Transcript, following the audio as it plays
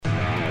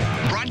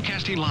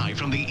Broadcasting live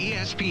from the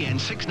ESPN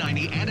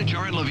 690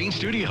 Anajar and Levine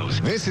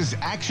studios. This is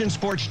Action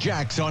Sports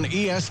Jax on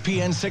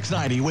ESPN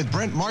 690 with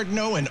Brent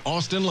Martineau and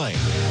Austin Lane.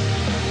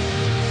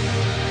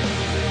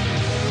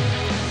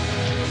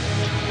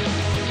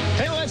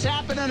 Hey, what's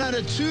happening on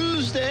a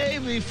Tuesday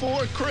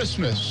before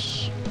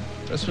Christmas?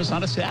 Christmas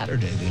on a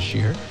Saturday this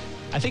year.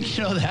 I think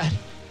you know that.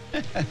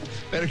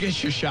 Better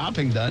get your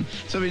shopping done.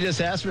 Somebody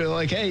just asked me,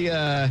 like, hey,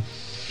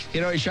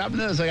 you shopping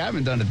done? I was like, I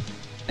haven't done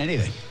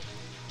anything.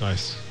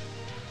 Nice.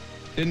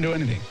 Didn't do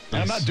anything. Nice.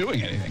 And I'm not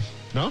doing anything.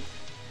 No?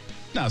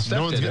 No, Steph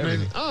No one's did getting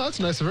everything. anything. Oh, that's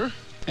nice of her.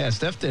 Yeah,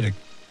 Steph did a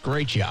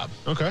great job.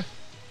 Okay.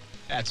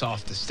 That's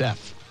off to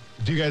Steph.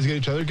 Do you guys get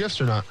each other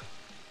gifts or not?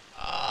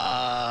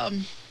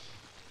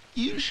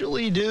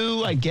 Usually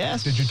do, I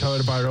guess. Did you tell her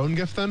to buy her own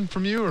gift then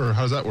from you, or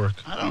how does that work?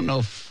 I don't know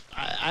if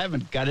I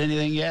haven't got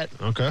anything yet,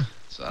 Okay.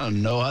 so I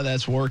don't know how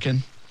that's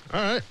working.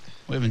 All right.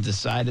 We haven't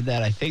decided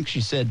that. I think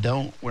she said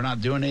we're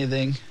not doing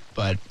anything,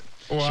 but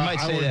Well, she might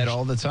I say would- that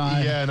all the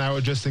time. Yeah, and I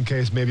would just in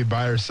case maybe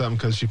buy her something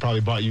because she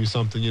probably bought you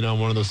something,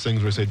 one of those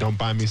things where they say, don't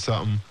buy me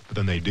something, but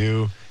then they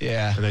do.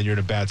 Yeah. And then you're in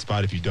a bad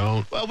spot if you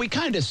don't. Well, we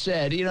kind of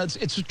said,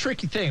 it's a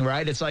tricky thing,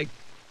 right? It's like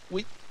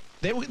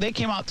they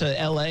came out to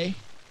L.A.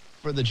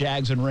 for the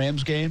Jags and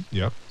Rams game.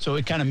 Yep. So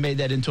we kind of made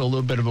that into a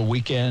little bit of a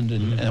weekend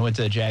and went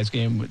to the Jags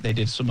game. They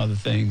did some other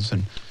things.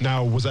 And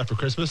Now, was that for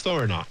Christmas, though,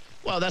 or not?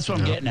 well, that's what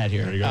I'm No. getting at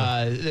here. There you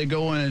go.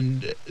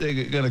 They're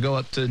going to go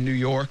up to New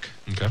York.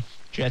 Okay.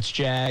 Jets,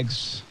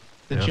 Jags.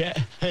 Yep.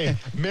 Hey,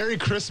 Merry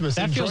Christmas.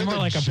 That Enjoy feels more the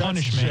like a Jets,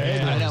 punishment, Jags.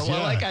 yeah. I know. Well,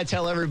 Yeah. like I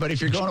tell everybody, if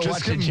you're going to Just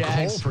watch the give 'em coal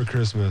Jags for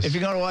Christmas. if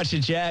you're going to watch the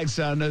Jags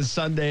on a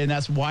Sunday and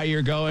that's why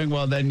you're going,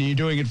 well, then you're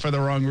doing it for the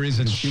wrong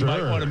reasons. You might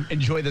Sure. want to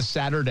enjoy the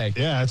Saturday.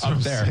 Yeah, that's up what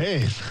I'm there.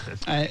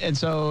 saying. And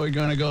so we're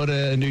going to go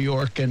to New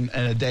York and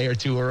a day or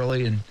two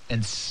early.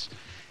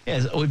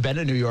 Yeah, we've been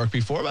to New York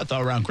before, but I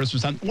thought around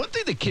Christmas time. One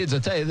thing the kids, I'll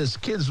tell you this,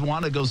 kids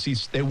want to go see,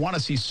 they want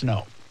to see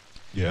snow.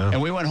 Yeah.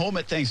 And we went home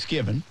at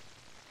Thanksgiving.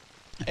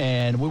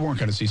 And we weren't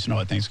going to see snow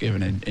at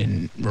Thanksgiving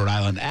in Rhode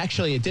Island.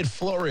 Actually, it did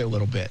flurry a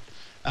little bit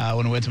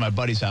when we went to my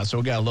buddy's house, so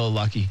we got a little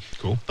lucky.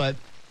 Cool. But,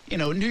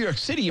 New York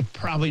City, you're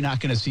probably not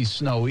going to see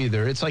snow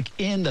either. It's like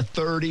in the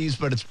 30s,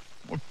 but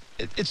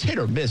it's hit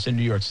or miss in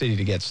New York City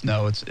to get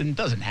snow. It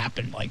doesn't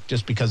happen like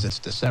just because it's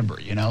December,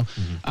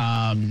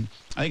 I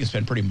think it's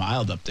been pretty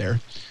mild up there.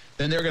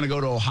 Then they're going to go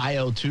to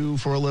Ohio, too,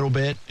 for a little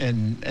bit.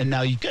 And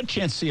now you got a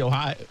chance to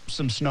see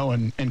some snow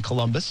in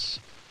Columbus.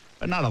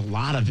 But not a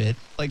lot of it.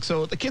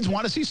 So the kids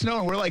want to see snow,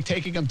 and we're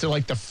taking them to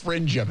the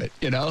fringe of it,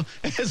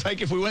 It's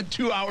like if we went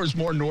 2 hours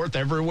more north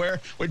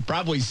everywhere, we'd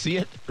probably see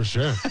it. For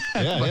sure.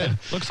 Yeah, yeah.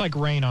 Looks like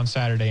rain on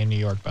Saturday in New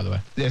York, by the way.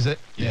 Is it?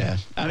 Yeah.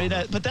 I mean,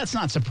 but that's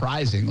not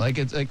surprising.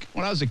 It's like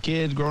when I was a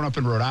kid growing up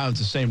in Rhode Island,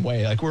 it's the same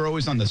way. We're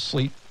always on the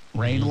sleet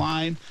rain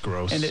line.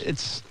 Gross. And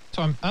it's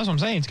So that's what I'm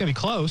saying. It's going to be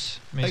close.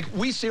 I mean,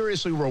 we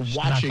seriously were it's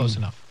not watching. close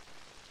enough.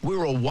 We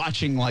were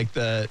watching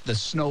the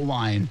snow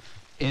line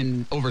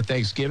over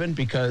Thanksgiving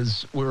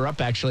because we were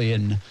up actually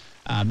in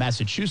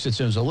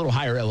Massachusetts. It was a little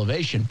higher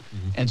elevation.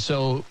 And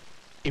so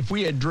if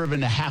we had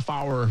driven a half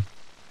hour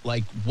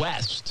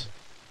west,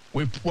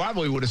 we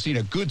probably would have seen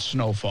a good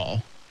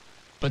snowfall.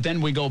 But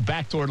then we go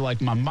back toward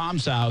my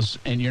mom's house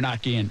and you're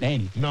not getting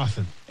anything.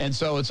 Nothing. And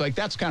so it's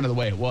that's kind of the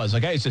way it was.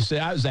 I used to say,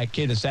 I was that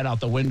kid that sat out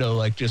the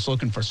window, just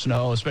looking for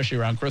snow, especially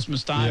around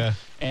Christmas time. Yeah.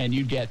 And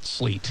you'd get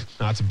sleet.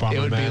 That's a bummer, It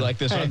would man. be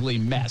this Hey, ugly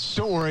mess.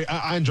 Don't worry.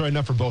 I enjoy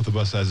enough for both of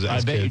us as I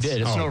bet kids. you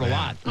did. It snowed a man.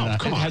 lot. Oh,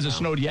 come on. Has it now.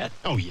 snowed yet?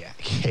 Oh, yeah.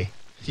 Hey,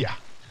 yeah.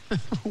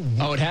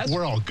 Oh, it has?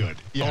 We're all good.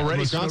 Yeah. Already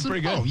Wisconsin? snowed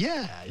pretty good? Oh,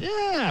 yeah.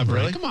 Yeah. Bro.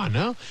 Really? Come on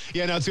now.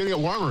 Yeah, now it's going to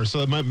get warmer, so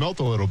it might melt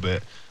a little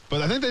bit.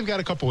 But I think they've got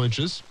a couple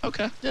inches.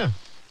 Okay. Yeah.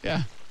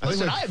 Yeah.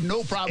 Listen, I have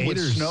no problem with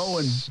 8 or snow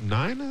and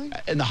 9, I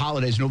think. in the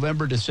holidays,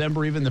 November,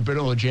 December, even the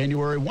middle of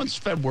January. Once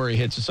February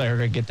hits, it's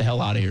okay, get the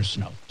hell out of here,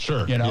 snow.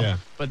 Sure, You know? yeah.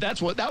 But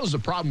that was the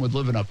problem with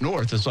living up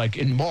north. It's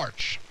in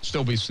March,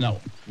 still be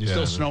snowing. Yeah, Still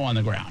man. snow on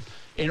the ground.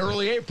 In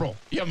early April,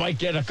 you might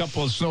get a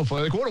couple of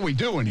snowflakes. What are we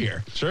doing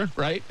here? Sure.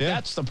 Right? Yeah.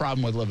 That's the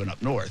problem with living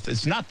up north.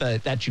 It's not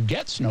that you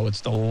get snow. It's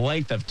the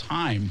length of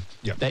time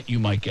Yeah. that you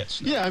might get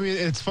snow. Yeah, I mean,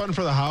 it's fun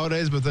for the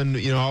holidays, but then,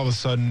 all of a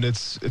sudden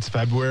it's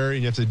February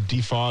and you have to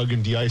defog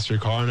and de-ice your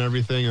car and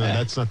everything, and Yeah.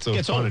 that's not so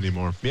Gets fun old.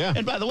 anymore. Yeah.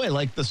 And by the way,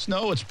 the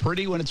snow, it's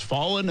pretty when it's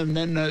falling, and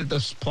then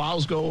the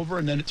plows go over,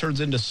 and then it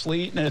turns into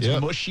sleet, and then it's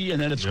Yep. mushy,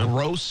 and then it's Yep.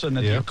 gross, and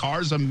then Yep. your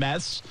car's a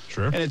mess.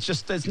 Sure. And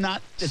it's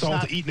not.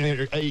 Salt eating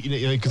it,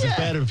 because Yeah. it's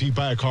bad if you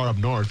buy a car up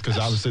north, because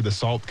obviously the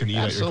salt can eat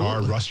at your car,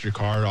 Absolutely. rust your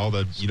car, all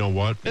the,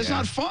 what. It's Yeah.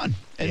 not fun.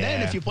 And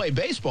then Yeah. if you play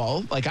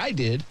baseball, like I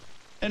did,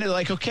 and they're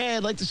okay,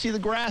 I'd like to see the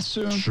grass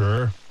soon.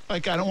 Sure. I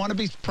don't want to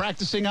be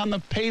practicing on the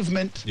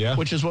pavement, Yeah.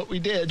 which is what we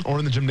did. Or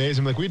in the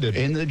gymnasium like we did.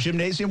 In the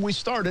gymnasium, we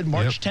started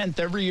March 10th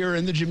every year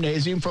in the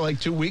gymnasium for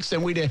 2 weeks.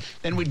 Then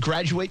we'd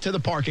graduate to the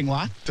parking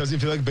lot. Doesn't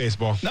feel like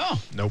baseball. No.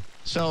 Nope.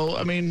 So,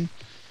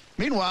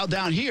 meanwhile,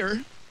 down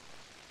here,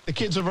 the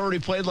kids have already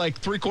played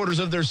 3/4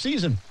 of their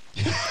season.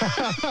 By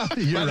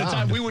the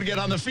time we would get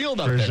on the field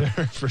up For there.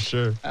 sure, for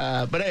sure.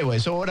 But anyway,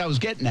 so what I was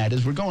getting at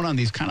is we're going on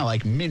these kind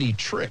of mini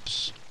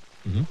trips.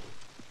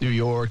 New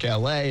York,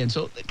 L.A., and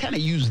so they kind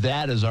of use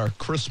that as our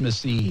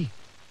Christmassy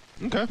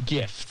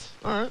gift.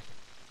 All right.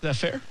 Is that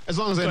fair? As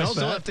long as they know I that.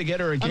 still have to get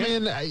her a gift? I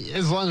mean,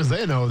 as long as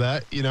they know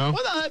that, you know.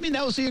 Well, I mean,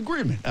 that was the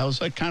agreement. I was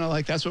like, kind of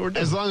like, that's what we're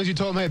doing. As long as you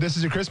told them, hey, this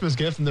is your Christmas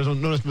gift, and there's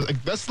no,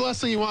 like, that's the last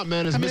thing you want,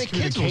 man, is I mean, the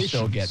kids will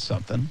still miscommunication. get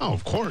something. Oh,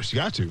 of course, you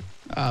got to. Your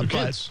But,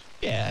 kids.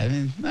 yeah, I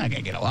mean, they're not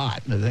going to get a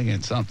lot, but they're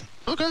getting something.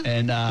 Okay.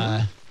 And,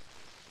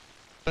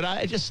 but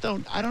I just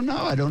I don't know.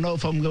 I don't know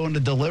if I'm going to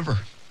deliver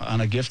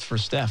on a gift for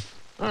Steph.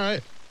 All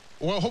right.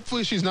 Well,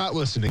 hopefully she's not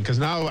listening, because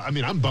now, I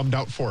mean, I'm bummed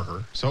out for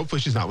her. So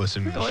hopefully she's not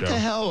listening to the What show. the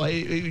hell?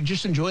 I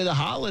just enjoy the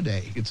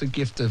holiday. It's a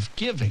gift of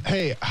giving.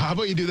 Hey, how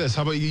about you do this?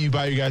 How about you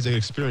buy you guys an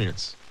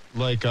experience?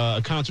 Like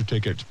a concert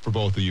ticket for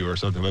both of you or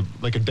something,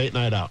 like a date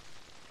night out.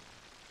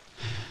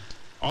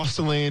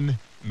 Austin Lane,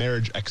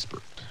 marriage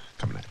expert,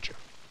 coming at you.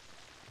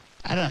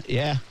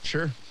 Yeah,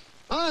 sure.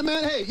 All right,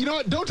 man. Hey, you know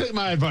what? Don't take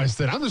my advice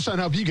then. I'm just trying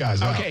to help you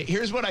guys out. Okay,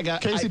 here's what I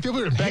got. Casey, feel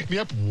free to back me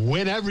up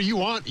whenever you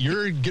want.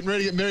 You're getting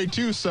ready to get married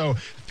too, so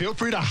feel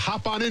free to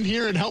hop on in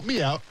here and help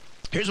me out.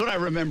 Here's what I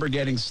remember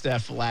getting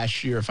Steph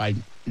last year, if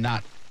I'm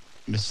not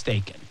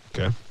mistaken.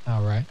 Okay.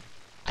 All right.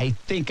 I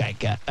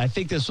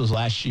think this was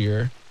last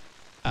year.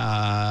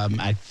 I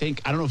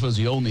don't know if it was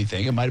the only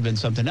thing. It might have been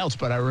something else,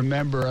 but I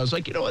remember I was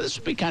like, you know what, this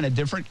would be kind of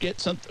different. Get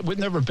something. We've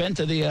never been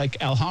to the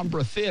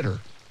Alhambra Theater.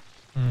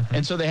 Mm-hmm.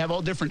 And so they have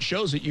all different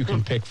shows that you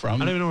can pick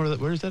from. I don't even know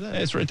where's that at?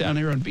 It's right down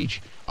here on the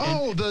beach.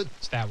 Oh,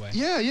 It's that way.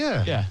 Yeah.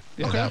 Yeah,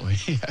 Okay. that way.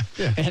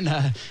 Yeah.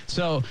 And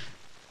so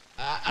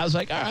I was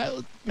like, all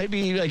right,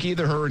 maybe like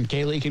either her and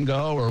Kaylee can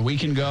go or we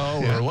can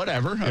go or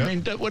whatever. Yeah. I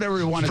mean, whatever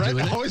we want to do. Brett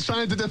with it. always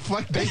trying to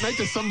deflect date night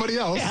to somebody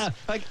else. Yeah,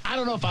 like I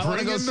don't know if I want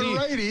to Bring go in the see.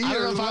 righty I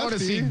don't know or if I want to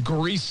lefty. see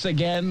Grease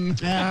again.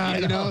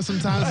 You know,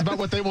 sometimes it's about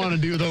what they want to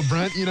do, though,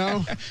 Brent, you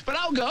know? But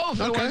I'll go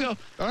if I want to go.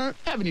 All right.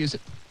 Haven't used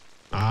it.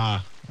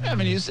 Ah,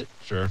 Haven't used it.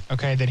 sure.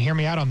 Okay, then hear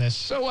me out on this.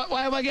 So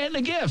why am I getting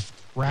a gift?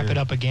 Wrap it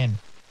up again.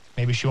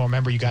 Maybe she won't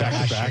remember you got it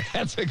last year.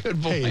 That's a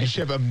good point. Hey, does she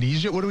have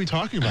amnesia? What are we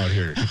talking about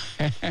here?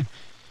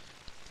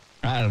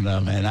 I don't know,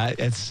 man.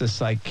 It's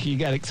just like you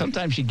got to.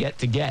 Sometimes you get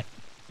to get.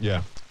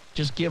 Yeah.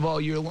 Just give all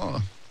year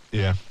long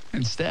Yeah.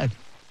 instead.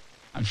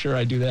 I'm sure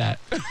I do that.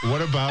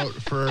 What about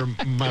for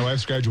my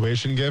wife's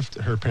graduation gift?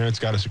 Her parents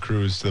got us a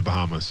cruise to the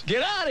Bahamas.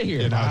 Get out of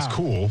here. And now it's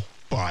cool,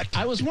 but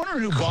I was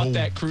wondering who bought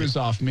that cruise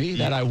off me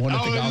that I wanted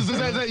to go. is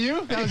that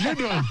you? That was you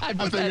doing? I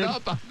put that figured.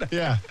 up on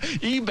Yeah.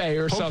 eBay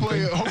or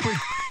Hopefully, something. hopefully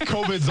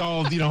COVID's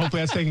all,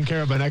 hopefully that's taken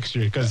care of by next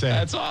year. Because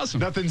That's awesome.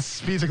 Nothing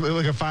speeds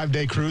like a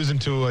 5-day cruise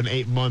into an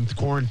 8-month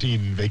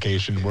quarantine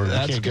vacation where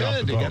That's you can't get off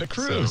good. the They boat. got a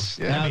cruise.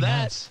 So,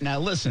 yeah. Now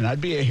listen,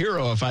 I'd be a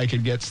hero if I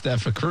could get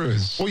Steph a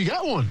cruise. Well, you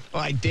got one.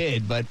 Well, I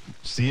did, but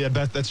See, I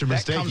bet that's your That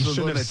mistake. comes You with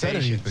shouldn't have said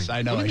limitations. anything.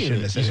 I know What do I you shouldn't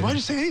mean? have said Why'd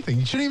you say anything?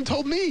 You shouldn't even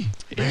told me.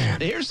 Man.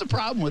 here's the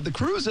problem with the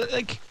cruise.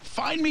 Like,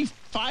 find me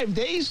 5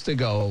 days to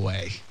go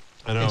away.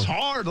 I know. It's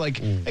hard. Like,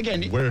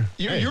 again, Where-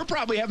 you're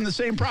probably having the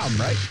same problem,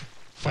 right?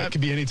 Fight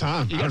could be any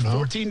time. You I got don't know.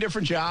 14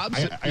 different jobs.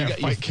 I got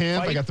fight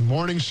camp. I got the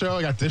morning show.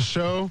 I got this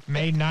show.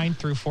 May 9th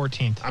through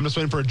 14th. I'm just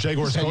waiting for a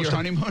Jaguars Is that coach. your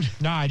honeymoon?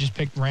 No, I just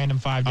picked random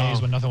 5 days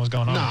when nothing was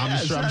going on. No, I'm Yeah,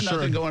 sure- there's I'm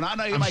nothing going on.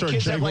 I'm My sure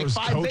kids have like Jaguars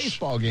 5 coach-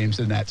 baseball games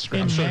in that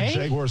stretch. I'm sure May?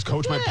 Jaguars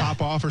coach might Yeah.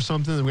 pop off or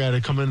something. We got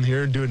to come in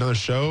here and do another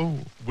show.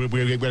 We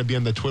got to be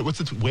on the Twitter. What's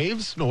the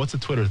Waves? No, what's the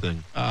Twitter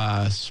thing?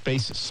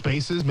 Spaces.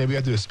 Spaces. Maybe we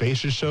got to do a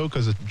Spaces show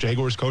because the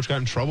Jaguars coach got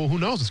in trouble. Who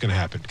knows what's going to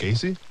happen,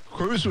 Casey?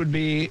 Cruise would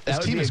be. This That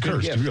would team be a is good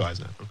cursed. gift. You realize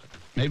that? Okay.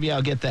 Maybe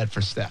I'll get that for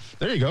Steph.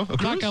 There you go. A Not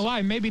cruise? gonna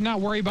lie, maybe not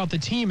worry about the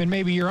team and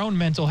maybe your own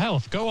mental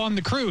health. Go on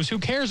the cruise. Who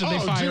cares if they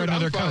fire dude,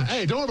 another I'm fine. coach?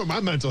 Hey, don't worry about my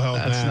mental health,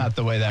 That's man. not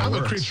the way that I'm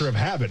works. a creature of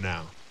habit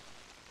now.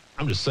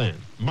 I'm just saying.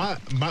 My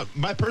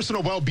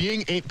personal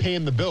well-being ain't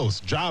paying the bills.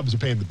 Jobs are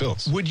paying the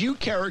bills. Would you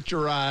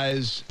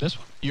characterize This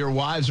one. your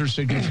wives or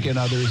significant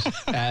others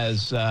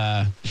as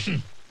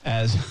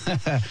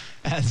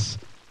as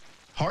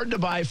hard to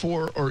buy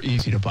for or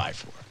easy to buy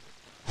for?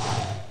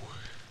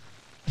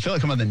 I feel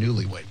like I'm on the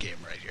newlywed game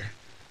right here.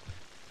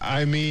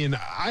 I mean,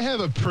 I have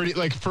a pretty,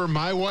 like, for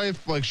my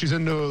wife, like, she's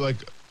into, like,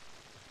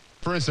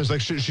 for instance,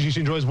 like, she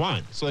enjoys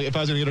wine. So, like, if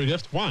I was going to get her a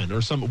gift, wine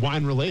or some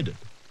wine related,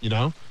 you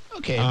know?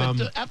 Okay,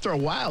 but after a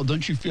while,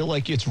 don't you feel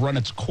like it's run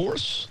its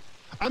course?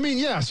 I mean,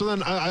 yeah. So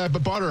then I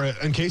bought her,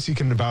 and Casey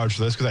can vouch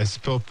for this because I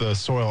spilt the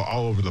soil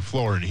all over the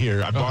floor in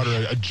here. I bought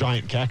her a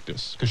giant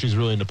cactus because she's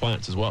really into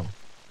plants as well.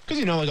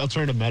 Because, like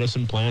alternative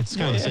medicine plants. It's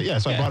kind of the same. Yeah,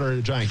 so I bought her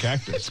a giant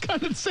cactus. It's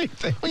kind of the same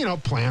thing. Well,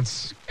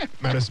 plants,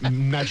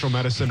 medicine, natural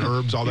medicine,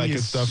 herbs, all that You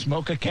good stuff.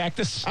 Smoke a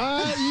cactus?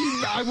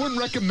 I wouldn't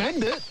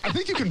recommend it. I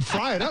think you can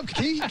fry it up.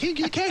 Can you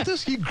get a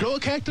cactus? Can you grill a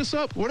cactus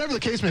up? Whatever the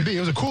case may be.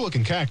 It was a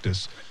cool-looking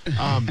cactus.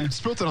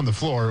 Spilt it on the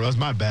floor. It was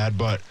my bad,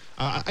 but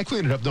I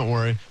cleaned it up. Don't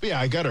worry. But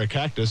yeah, I got her a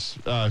cactus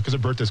because her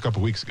birthday's a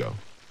couple weeks ago.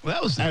 Well,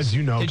 that was As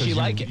you know, Did she because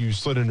like it? you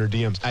slid in her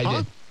DMs.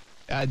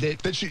 I did.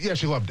 Did she? Yeah,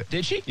 she loved it.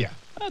 Did she? Yeah.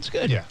 That's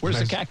good. Yeah, Where's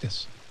nice. the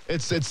cactus?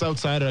 It's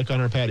outside like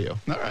on our patio.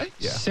 All right.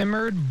 Yeah.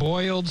 Simmered,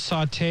 boiled,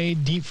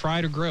 sauteed, deep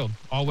fried, or grilled.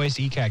 All ways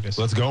to eat cactus.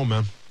 Let's go,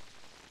 man.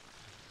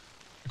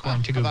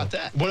 According to How Google. about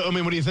that?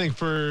 What do you think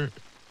for?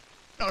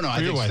 No, I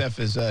your think wife? Steph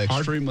is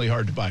extremely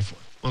hard to buy for.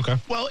 Okay.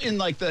 Well, in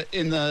like the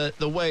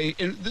way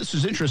this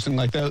is interesting.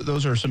 Like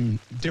those are some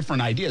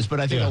different ideas, but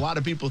I think Yeah. a lot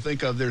of people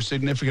think of their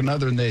significant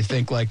other and they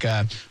think like,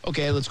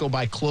 okay, let's go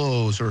buy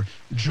clothes or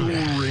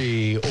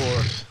jewelry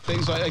or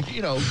things like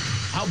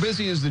how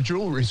busy is the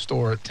jewelry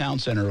store at Town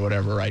Center or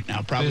whatever right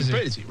now? Probably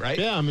busy, right?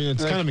 Yeah, I mean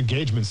it's kind of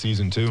engagement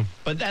season too.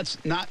 But that's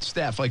not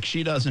Steph. Like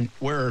she doesn't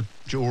wear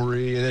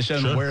jewelry. She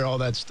doesn't wear all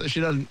that stuff. She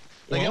doesn't.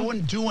 Like I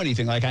wouldn't do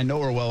anything. Like I know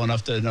her well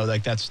enough to know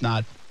like that's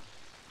not.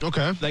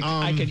 Okay. Like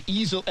I could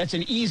easily. That's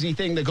an easy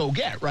thing to go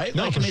get, right?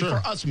 No, like for I mean, sure.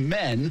 for us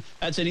men,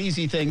 that's an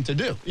easy thing to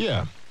do.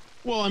 Yeah.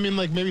 Well, I mean,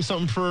 like maybe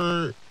something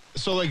for.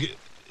 So, like,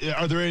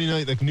 are there any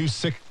like new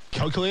sick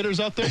calculators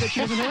out there that she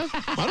doesn't have?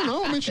 I don't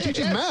know. I mean, she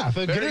teaches math.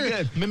 Like, Very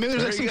good. Maybe there's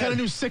like Very some good. kind of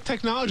new sick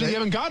technology that you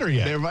haven't got her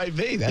yet. There might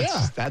be.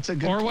 That's a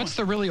good. Or point. what's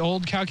the really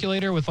old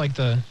calculator with like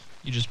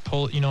you just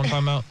pull, you know what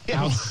I'm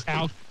talking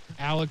about?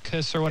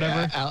 Alicus or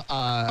whatever.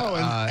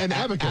 An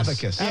abacus.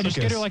 Abacus. Yeah, just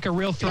get her like a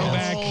real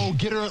throwback. Oh,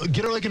 get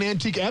her like an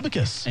antique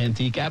abacus.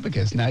 Antique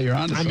abacus. Now you're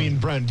on to I something. mean,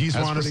 Brent, do you just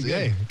That's want to pretty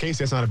say, good. hey, Casey,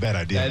 that's not a bad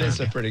idea. That is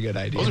a pretty good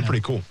idea. Those are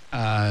pretty cool.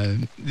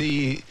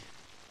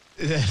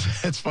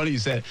 That's funny you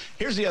said it.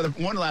 Here's the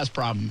one last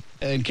problem.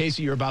 In case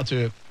you're about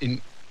to,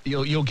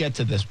 you'll get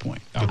to this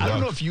point. I don't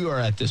know if you are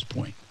at this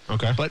point.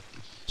 Okay. But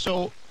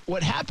so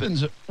what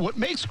happens? What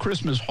makes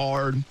Christmas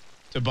hard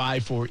to buy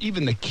for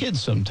even the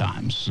kids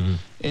sometimes?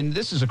 And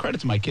this is a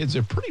credit to my kids.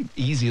 They're pretty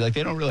easy. Like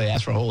they don't really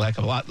ask for a whole heck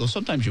of a lot. Though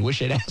sometimes you wish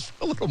they'd ask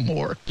for a little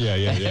more.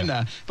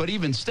 Yeah. But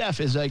even Steph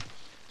is like.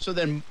 So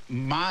then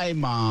my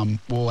mom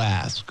will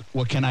ask,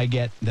 "What can I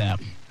get them?"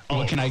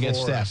 What can I get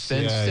Steph?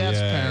 Then Steph's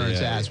parents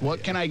ask,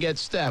 what can I get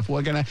Steph?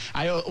 What can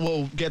I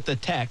will get the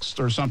text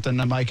or something.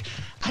 I'm like,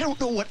 I don't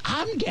know what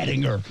I'm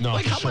getting her. No,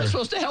 like, for how am I sure.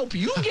 supposed to help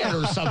you get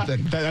her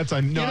something? That's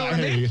a no. You know what I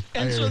hear you.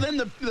 And so then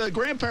the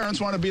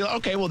grandparents want to be like,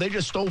 okay, well, they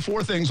just stole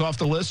 4 things off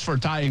the list for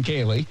Ty and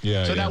Kaylee.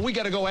 Yeah, So yeah. now we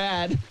got to go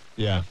add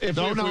Yeah. if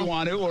we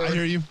want to. Or, I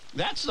hear you.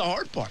 That's the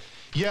hard part.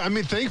 Yeah, I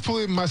mean,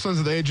 thankfully, my son's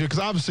at the age because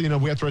obviously,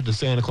 we have to write to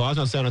Santa Claus.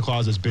 Now, Santa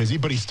Claus is busy,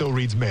 but he still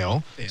reads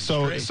mail.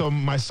 So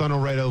my son will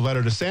write a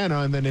letter to Santa,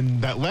 and then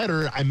in that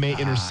letter, I may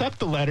intercept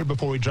the letter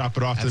before we drop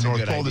it off to That's the a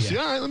North good Pole to idea. see.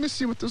 All right, let me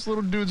see what this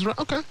little dude's.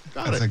 Okay,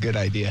 got That's it. a good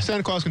idea.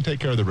 Santa Claus can take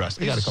care of the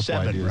rest. I got a He's couple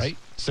 7, ideas. right?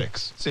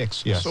 6.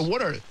 6. Yes. So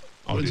what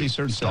is he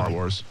certain Star 7?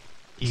 Wars.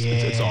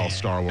 It's all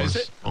Star Wars.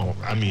 Is it? Oh,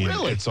 I mean,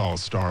 Really? it's all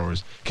Star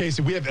Wars.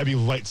 Casey, we have every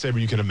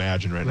lightsaber you can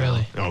imagine right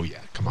Really? now. Oh, yeah.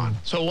 Come on.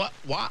 So what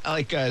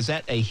like, is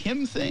that a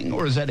him thing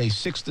or is that a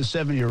 6 to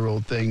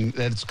 7-year-old thing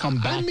that's come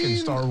back in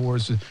Star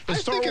Wars? I Because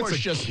Star think Wars it's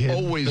a just kid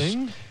always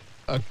thing.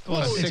 a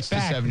Well, 6 to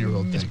back.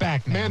 7-year-old thing. It's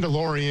back now.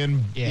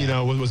 Mandalorian,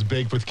 Yeah. was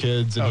big with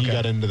kids, and he Okay.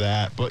 got into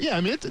that. But yeah, I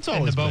mean, it's And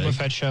always the Boba big.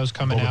 Fett show's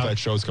coming Boba out. Fett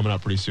show's coming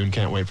out pretty soon.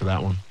 Can't wait for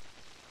that one.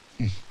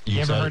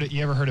 You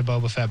ever heard of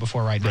Boba Fett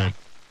before right Brent?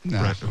 No.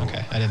 Brent.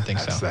 Okay, I didn't think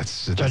so.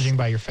 That's Judging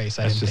by your face,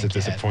 I That's didn't just a think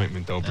you had.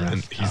 disappointment, though,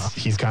 Brent. Oh.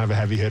 He's kind of a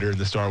heavy hitter in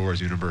the Star Wars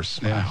universe.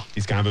 Yeah. Wow.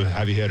 He's kind of a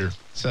heavy hitter.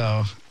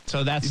 So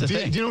that's the Do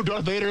thing. you know who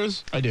Darth Vader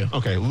is? I do.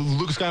 Okay,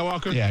 Luke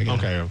Skywalker? Yeah, I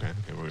got it.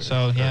 Okay.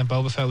 So, yeah,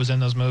 Boba Fett was in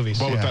those movies.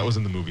 Boba Yeah. Fett was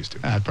in the movies, too.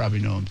 I probably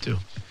know him too.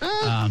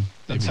 Doesn't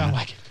Maybe sound not.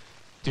 like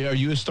it. Are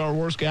you a Star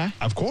Wars guy?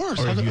 Of course.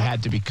 Or have you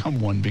had to become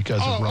one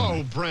because of Oh,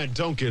 Roman? Brent,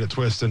 don't get it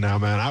twisted now,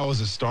 man. I was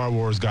a Star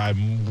Wars guy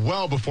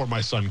well before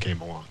my son came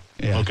along.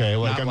 Yeah. Okay,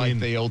 Not like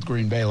the old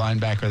Green Bay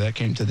linebacker that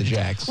came to the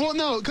Jags. Well,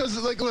 no, because,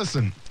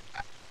 listen,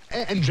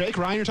 and Jake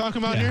Ryan you're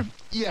talking about Yeah. here?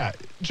 Yeah,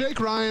 Jake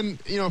Ryan,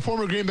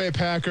 former Green Bay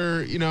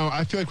Packer,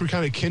 I feel like we're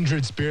kind of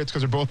kindred spirits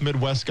because we're both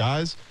Midwest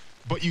guys.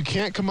 But you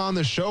can't come on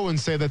the show and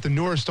say that the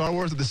newer Star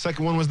Wars, that the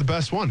second one was the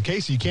best one.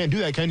 Casey, you can't do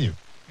that, can you?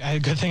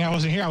 Good thing I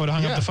wasn't here. I would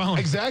have hung up the phone.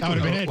 exactly. That would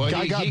have been it. Well,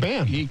 Guy got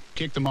banned. He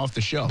kicked him off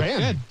the show. Banned.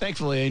 Good.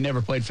 Thankfully, he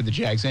never played for the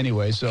Jags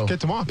anyway. So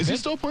Get him off. Is he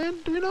still playing?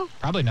 Do we know?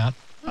 Probably not.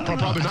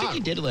 Probably I not. think he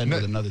did land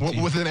with another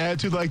team. With an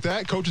attitude like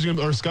that, coaches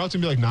or scouts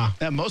gonna be like, nah,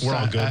 Most we're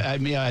all good.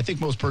 I think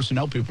most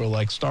personnel people are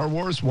like, Star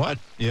Wars, what?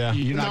 Yeah.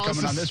 You're not No,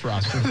 coming on this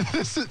roster.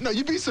 No,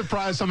 you'd be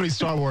surprised how many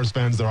Star Wars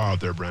fans there are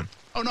out there, Brent.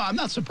 Oh, no, I'm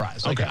not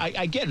surprised. Like, Okay.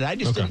 I get it. I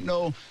just Okay. didn't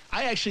know.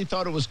 I actually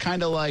thought it was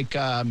kind of like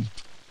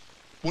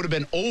would have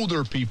been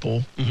older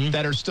people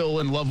that are still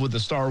in love with the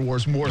Star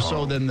Wars more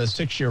so than the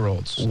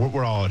 6-year-olds.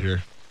 We're all out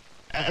here.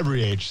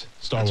 Every age,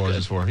 Star That's Wars good.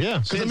 is for. Yeah.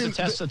 Because it's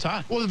a test of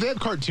time. Well, they have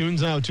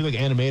cartoons now, too, like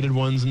animated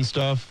ones and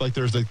stuff. Like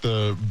there's like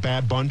the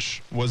Bad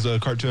Bunch was a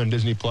cartoon on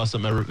Disney Plus that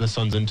my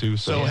son's into.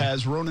 So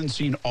has Ronan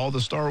seen all the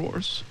Star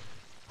Wars?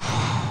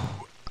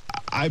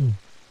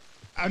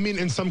 I mean,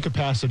 in some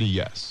capacity,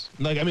 yes.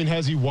 Like, I mean,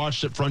 has he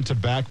watched it front to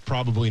back?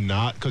 Probably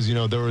not, because,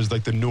 there was,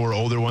 like, the newer,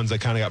 older ones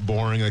that kind of got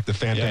boring, like the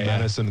Phantom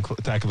Menace and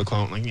Attack of the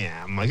Clone. Like,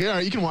 yeah, I'm like, yeah,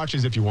 you can watch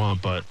these if you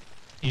want, but...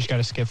 You just got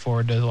to skip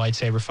forward to the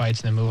lightsaber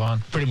fights and then move on.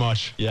 Pretty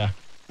much, yeah.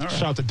 All right.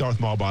 Shout out to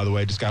Darth Maul, by the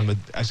way. I just got him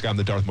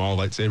the Darth Maul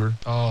lightsaber.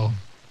 Oh.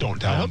 Don't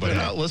tell I him, hope but they're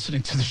not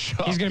listening to the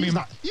show. He's going to be...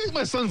 You think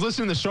my son's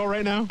listening to the show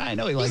right now? I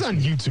know he He's likes on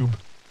it. YouTube.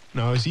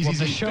 No, he's Well,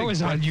 the he's show big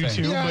is on Brent fan.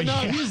 YouTube, yeah,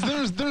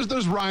 but no,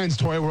 there's Ryan's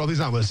Toy World. He's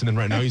not listening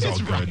right now. He's all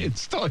It's good. right.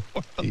 It's totally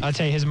I'll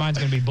tell you, his mind's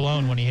going to be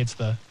blown when he hits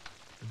the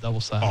Double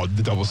side. Oh,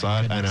 the double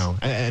side. I goodness. know.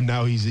 And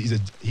now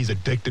he's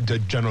addicted to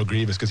General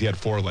Grievous because he had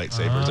 4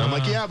 lightsabers. I'm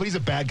like, yeah, but he's a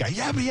bad guy.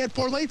 Yeah, but he had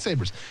 4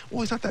 lightsabers.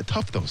 Well, he's not that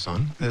tough though,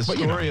 son. The But,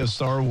 story of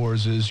Star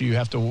Wars is you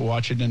have to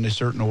watch it in a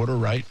certain order,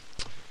 right?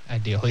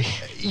 Ideally.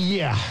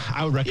 Yeah,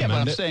 I would Yeah, recommend but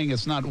I'm it. saying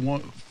it's not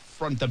one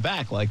front to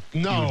back like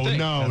you would No. think.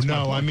 That's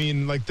my I point.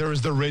 mean, like there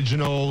was the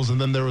originals,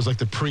 and then there was like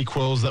the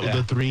prequels that Yeah.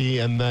 were the 3,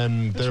 and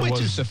then It's there way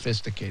too was.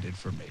 sophisticated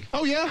for me.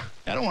 Oh yeah.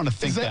 I don't want to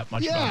think Is that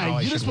much about how yeah, I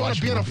you should just want watch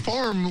to be on a movies.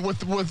 farm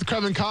with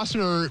Kevin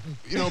Costner,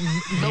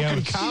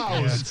 milking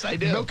cows. Yes, I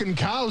do. Milking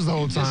cows the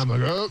whole time.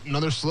 Like, oh,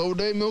 another slow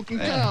day milking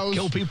Yeah, cows.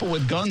 kill people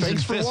with guns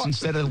Thanks and for fists wa-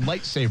 instead of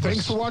lightsabers.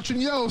 Thanks for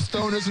watching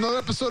Yellowstone. It's another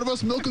episode of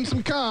us milking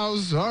some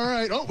cows. All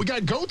right. Oh, we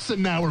got goats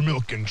and now we're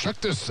milking. Check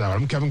this out.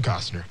 I'm Kevin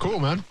Costner. Cool,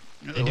 man.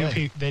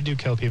 They do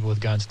kill people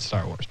with guns in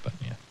Star Wars, but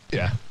yeah.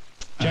 Yeah.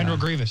 General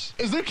Grievous.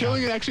 Is there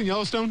killing actually in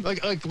Yellowstone?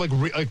 Like,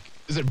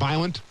 is it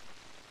violent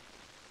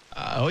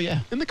Oh,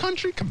 yeah. in the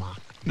country? Come on. I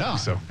don't No, think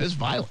so. it's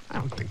violent. I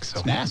don't think so.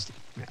 It's nasty.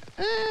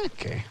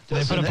 Okay. Do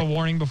they put up Listen, a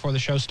warning before the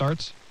show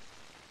starts?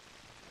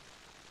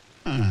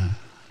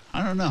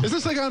 I don't know. Is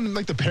this like on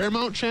like the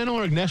Paramount channel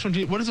or like National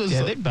Ge? What is this?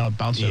 Yeah, they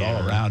bounce it all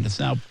Yeah. around. It's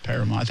now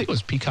Paramount. I think it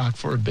was Peacock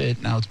for a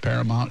bit. Now it's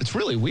Paramount. It's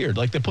really weird.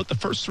 Like they put the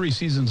first 3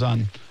 seasons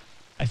on,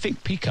 I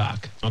think,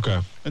 Peacock. Okay.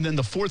 And then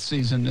the 4th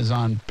season is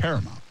on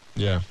Paramount.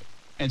 Yeah.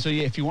 And so,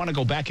 yeah, if you want to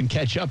go back and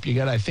catch up, you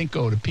got to, I think,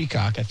 go to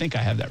Peacock. I think I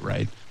have that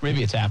right.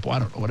 Maybe it's Apple. I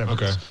don't know. Whatever.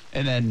 Okay. It is.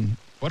 And then,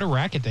 What a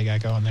racket they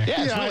got going there.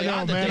 yeah, it's Yeah, really I know,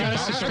 odd that man. they I-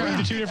 bounce I- around.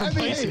 to 2 different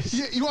places.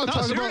 Hey, you want to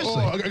No, talk about?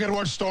 seriously. I got to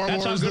watch Star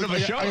That's Wars. how good of a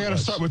show I it got to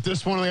was. start with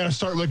this one. I got to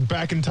start like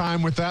back in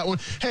time with that one.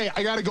 Hey,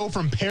 I got to go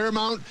from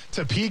Paramount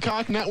to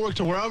Peacock Network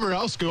to wherever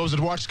else goes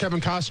to watch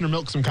Kevin Costner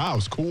milk some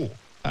cows. Cool.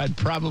 I'd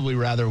probably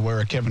rather wear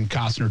a Kevin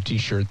Costner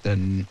T-shirt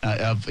than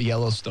of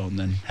Yellowstone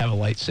than have a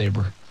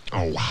lightsaber.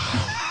 Oh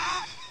wow.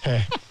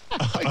 Hey,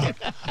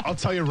 I'll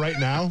tell you right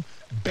now.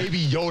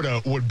 Baby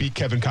Yoda would beat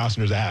Kevin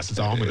Costner's ass. That's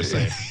all I'm going to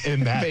say.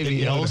 In that Baby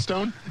in Yoda.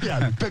 Yellowstone,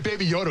 yeah,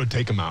 Baby Yoda would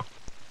take him out.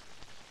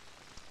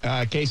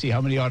 Casey,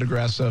 how many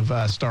autographs of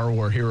Star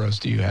Wars heroes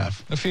do you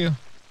have? A few.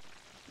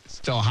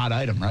 Still a hot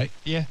item, right?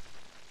 Yeah.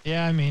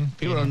 Yeah, I mean.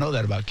 People don't know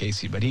that about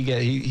Casey, but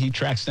he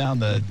tracks down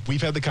the.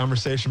 We've had the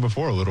conversation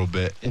before a little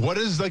bit. What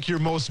is like your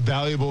most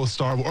valuable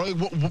Star Wars? Or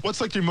like,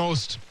 what's like your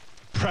most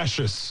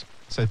precious?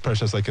 Say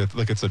precious like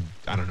it's a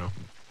I don't know,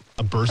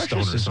 a birthstone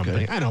Precious or is something.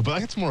 good. I know, but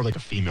like it's more like a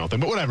female thing.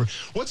 But whatever.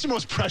 What's your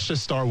most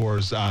precious Star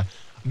Wars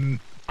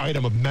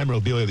item of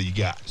memorabilia that you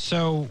got?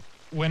 So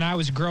when I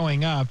was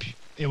growing up,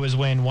 it was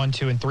when 1,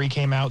 2, and 3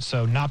 came out.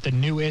 So not the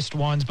newest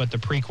ones, but the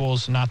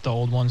prequels, not the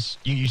old ones.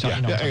 You know what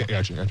I'm I talking about.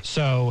 got you.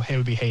 So it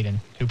would be Hayden,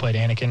 who played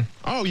Anakin.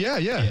 Oh yeah.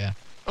 Yeah.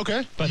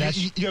 Okay, But you, that's-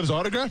 you have his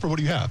autograph, or what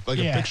do you have? Like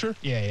Yeah. a picture?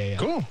 Yeah.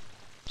 Cool.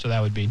 So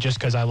that would be just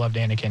because I loved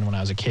Anakin when I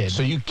was a kid.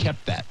 So you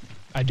kept that.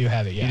 I do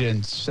have it, yeah. You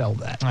didn't sell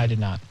that. I did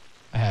not.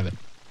 I have it.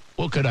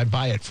 What could I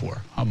buy it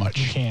for? How You much?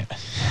 can't.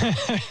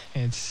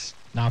 It's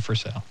not for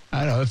sale. I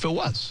don't know if it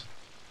was.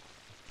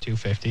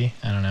 $250.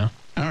 I don't know.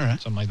 All right.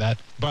 Something like that.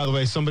 By the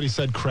way, somebody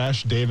said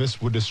Crash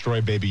Davis would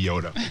destroy Baby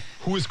Yoda.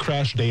 Who is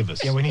Crash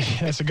Davis? Yeah, we need.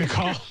 That's a good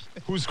call.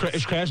 Is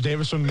Crash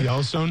Davis from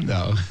Yellowstone?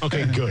 No.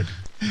 Okay, good.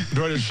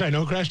 Should I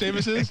know who Crash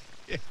Davis is?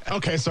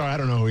 Okay, sorry, I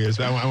don't know who he is.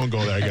 I won't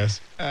go there, I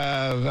guess.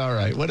 All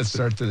right. What a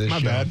start to this My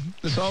show. bad.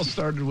 This all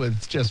started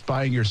with just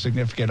buying your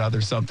significant other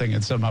something,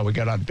 and somehow we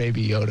got on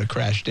Baby Yoda,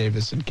 Crash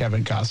Davis, and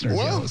Kevin Costner in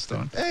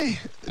Yellowstone. Hey,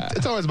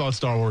 it's always about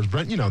Star Wars,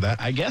 Brent. You know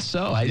that. I guess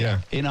so. Yeah.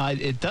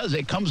 It does.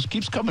 It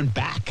keeps coming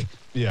back.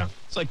 Yeah.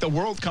 It's like the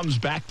world comes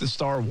back to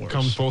Star Wars.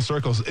 Comes full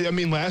circles. I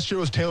mean, last year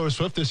was Taylor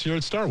Swift. This year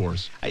it's Star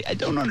Wars. I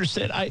don't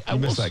understand. I You will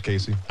missed that,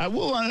 Casey. I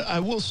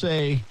will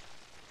say,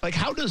 like,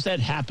 how does that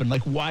happen?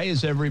 Like, why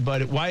is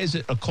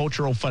it a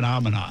cultural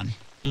phenomenon?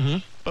 Mm-hmm.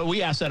 But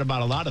we asked that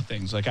about a lot of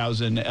things. Like, I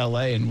was in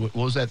L.A., and what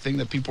was that thing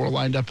that people were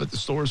lined up at the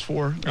stores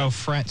for? Oh,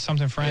 something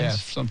Yeah,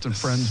 friends. something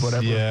friends,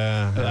 whatever.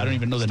 Yeah. I don't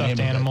even know the name Stuffed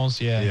of animals.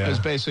 Yeah. Yeah. it. It was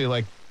basically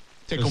like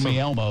Tickle There's Me some-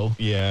 Elmo,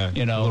 Yeah.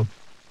 you know, Little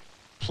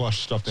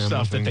plush stuffed animal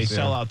stuff that they things,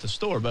 sell yeah. out the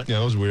store. But Yeah,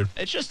 that was weird.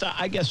 it's just,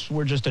 I guess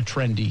we're just a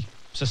trendy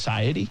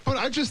society. But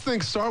I just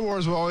think Star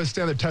Wars will always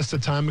stand the test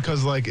of time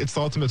because, like, it's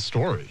the ultimate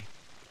story.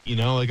 You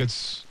know, like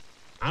it's,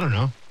 I don't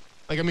know.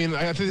 Like, I mean,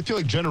 I feel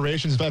like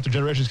generations after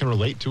generations can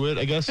relate to it,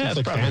 I guess. Yeah, it's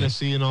like probably.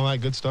 fantasy and all that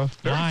good stuff.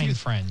 Line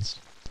friends.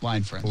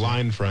 Line friends.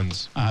 Line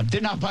friends.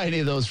 Did not buy any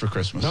of those for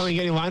Christmas. No, you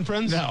get any line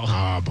friends? No.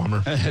 Ah,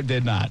 bummer.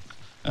 Did not.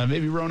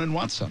 Maybe Ronan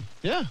wants some.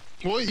 Yeah.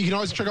 Well, you can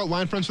always check out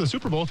Line Friends for the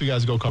Super Bowl if you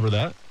guys go cover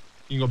that.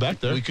 You can go back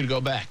there. We could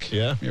go back.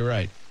 Yeah. You're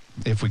right.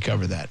 If we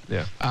cover that.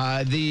 Yeah.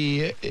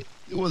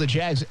 Will the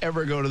Jags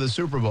ever go to the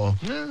Super Bowl?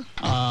 Yeah.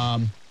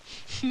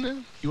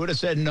 You would have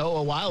said no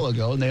a while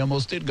ago, and they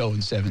almost did go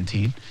in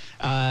 17.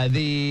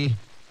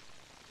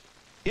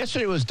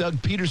 Yesterday was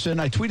Doug Peterson.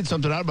 I tweeted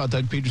something out about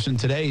Doug Peterson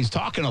today. He's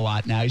talking a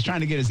lot now. He's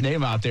trying to get his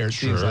name out there, it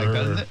seems like,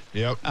 doesn't it?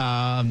 Yep.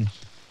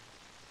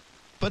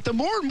 But the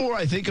more and more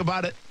I think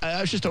about it,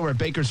 I was just over at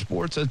Baker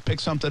Sports. I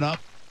picked something up,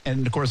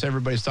 and of course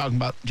everybody's talking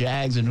about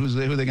Jags and who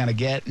they're going to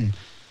get. And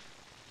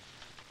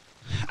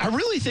I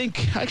really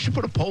think I should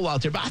put a poll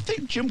out there, but I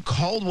think Jim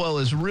Caldwell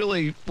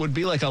would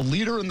be like a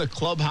leader in the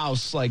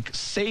clubhouse, like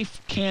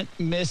safe, can't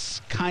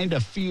miss, kind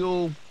of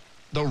feel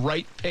the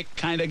right pick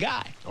kind of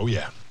guy. Oh,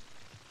 yeah.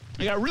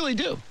 Yeah, I really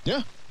do.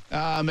 Yeah.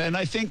 And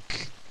I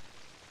think,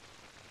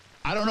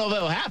 I don't know if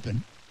it'll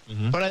happen,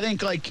 but I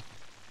think,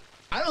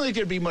 I don't think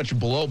there'd be much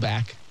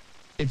blowback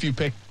if you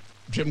pick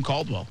Jim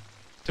Caldwell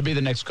to be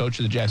the next coach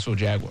of the Jacksonville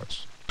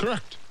Jaguars.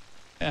 Correct.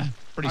 Yeah,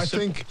 pretty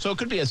simple. So it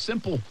could be a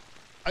simple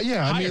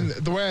yeah, I mean,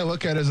 the way I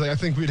look at it is I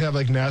think we'd have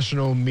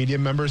national media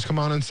members come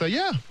on and say,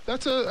 yeah,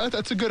 that's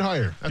a good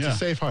hire. That's a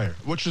safe hire,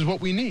 which is what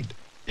we need.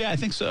 Yeah, I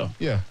think so.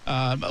 Yeah.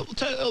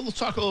 We'll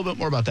talk a little bit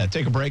more about that.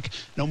 Take a break.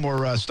 No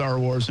more Star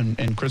Wars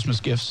and Christmas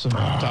gifts.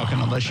 I'm talking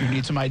unless you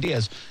need some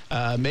ideas.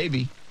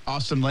 Maybe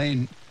Austin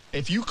Lane,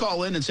 if you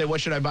call in and say, what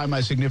should I buy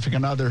my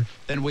significant other,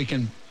 then we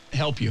can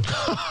help you.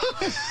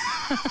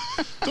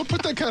 Don't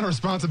put that kind of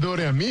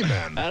responsibility on me,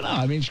 man. I don't know.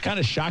 I mean, kind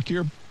of shock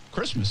your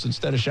Christmas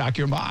instead of shock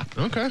your mock.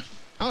 Okay.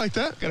 I like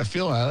that. Got a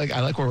feeling I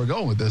like where we're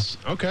going with this.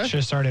 Okay. Should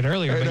have started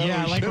earlier, but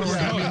yeah, I like where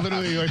we're going. I mean,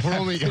 literally, we're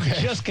only... We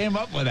just came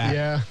up with that.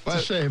 Yeah, it's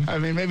a shame. I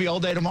mean, maybe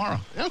all day tomorrow.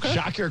 Okay.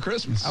 Shock your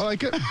Christmas. I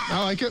like it.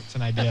 It's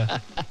an idea.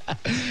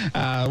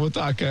 We'll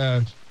talk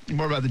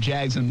more about the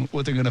Jags and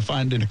what they're going to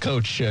find in a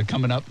coach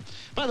coming up.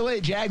 By the way,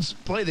 Jags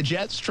play the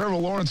Jets. Trevor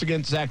Lawrence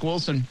against Zach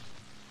Wilson.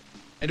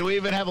 And do we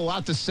even have a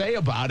lot to say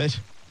about it?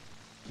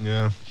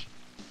 Yeah.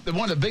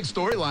 One of the big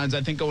storylines,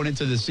 I think, going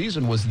into the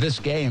season was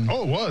this game.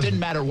 Oh, it was. Didn't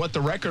matter what the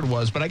record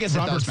was, but I guess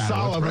Robert it does matter.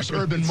 Saleh versus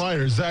Urban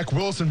Meyer, Zach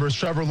Wilson versus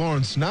Trevor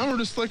Lawrence. Now we're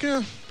just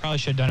Probably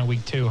should have done it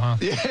week 2, huh?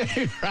 Yeah,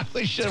 you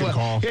probably should have. Good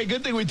call. Yeah,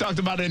 good thing we talked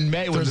about it in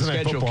May when the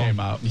schedule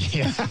came out.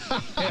 Yeah.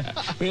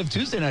 We have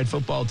Tuesday Night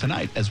Football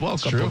tonight as well. A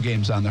couple of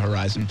games on the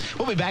horizon.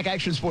 We'll be back.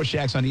 Action Sports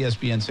Jacks on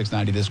ESPN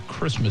 690 this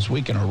Christmas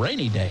week and a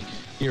rainy day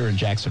here in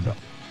Jacksonville.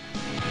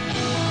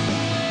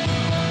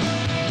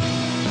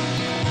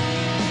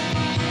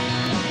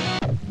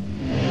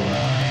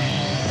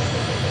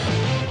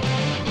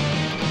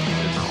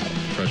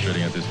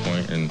 Frustrating at this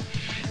point, and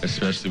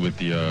especially with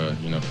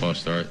the false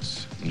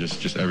starts and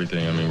just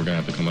everything. I mean, we're gonna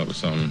have to come up with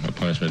something, a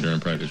punishment during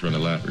practice, run a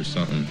lap or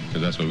something,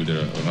 because that's what we did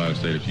at Ohio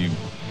State. If you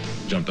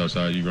jumped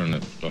outside, you run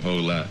the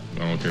whole lap. I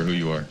don't care who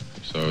you are.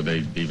 So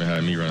they even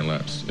had me run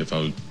laps if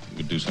I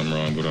would do something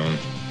wrong. But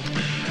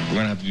we're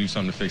gonna have to do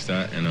something to fix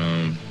that, and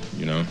I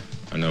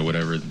know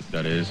whatever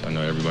that is, I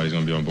know everybody's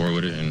gonna be on board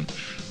with it, and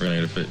we're gonna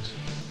get it fixed.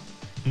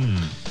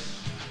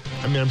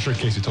 I mean, I'm sure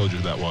Casey told you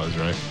who that was,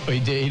 right? But he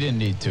didn't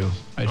need to.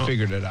 I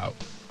figured it out.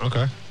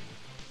 Okay.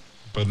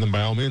 But then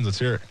by all means, let's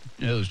hear it.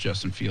 Yeah, it was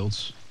Justin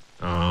Fields.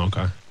 Oh,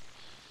 okay.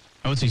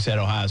 Once he said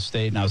Ohio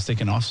State, and I was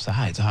thinking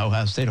offsides.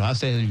 Ohio State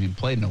hasn't even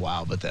played in a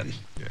while, but then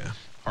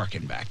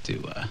harken back to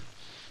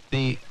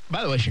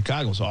by the way,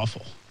 Chicago's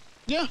awful.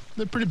 Yeah,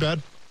 they're pretty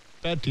bad.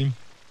 Bad team.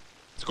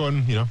 Let's go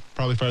ahead and,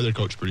 probably fire their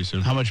coach pretty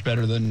soon. How much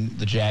better than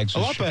the Jags? A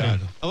lot better.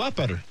 A lot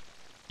better.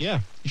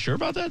 Yeah. You sure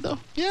about that, though?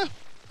 Yeah.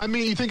 I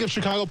mean, you think if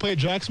Chicago played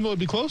Jacksonville, it'd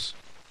be close?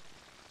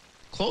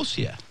 Close,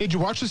 yeah. Hey, did you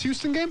watch this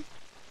Houston game?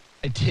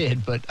 I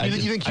did, but I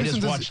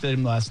just watched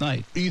them last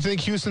night. Do you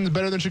think Houston's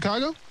better than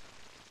Chicago?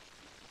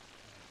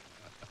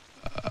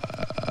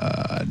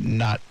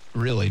 Not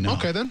really, no.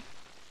 Okay, then.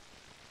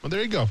 Well,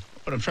 there you go.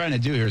 What I'm trying to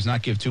do here is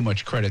not give too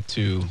much credit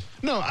to...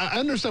 No, I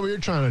understand what you're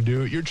trying to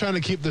do. You're trying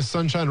to keep the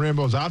sunshine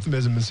rainbows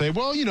optimism and say,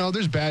 well,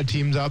 there's bad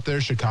teams out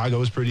there.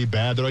 Chicago's pretty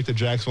bad. They're like the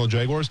Jacksonville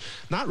Jaguars.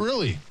 Not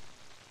really.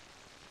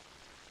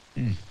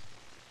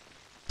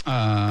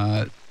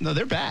 No,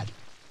 they're bad.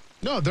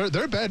 No,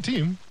 they're a bad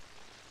team.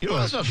 You know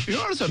what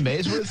I was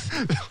amazed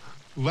with?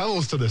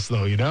 Levels to this,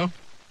 though,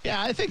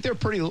 Yeah, I think they're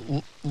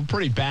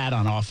pretty bad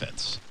on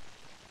offense.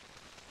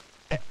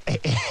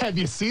 Have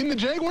you seen the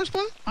Jaguars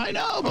play? I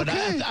know, but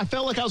I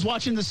felt like I was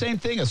watching the same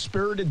thing, a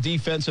spirited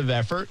defensive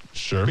effort.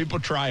 Sure. People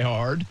try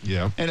hard.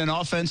 Yeah. And an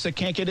offense that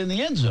can't get in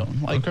the end zone.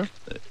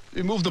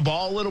 They move the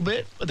ball a little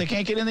bit, but they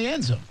can't get in the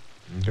end zone.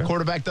 Okay.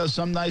 Quarterback does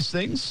some nice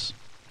things,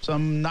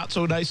 some not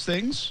so nice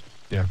things.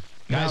 Yeah.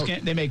 Guys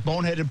they make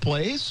boneheaded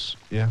plays.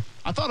 Yeah.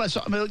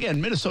 Again,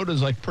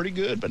 Minnesota's pretty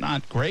good, but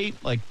not great.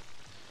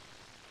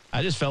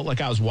 I just felt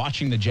like I was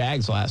watching the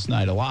Jags last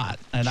night a lot.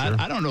 And sure.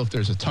 I don't know if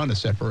there's a ton of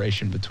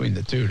separation between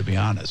the two, to be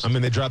honest. I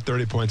mean, they dropped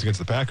 30 points against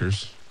the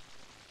Packers.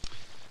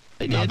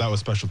 They did. Now, that was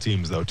special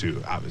teams, though,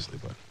 too, obviously.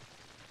 But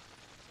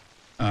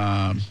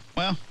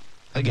well,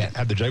 again.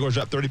 Have the Jaguars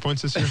dropped 30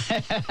 points this year?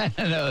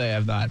 No, they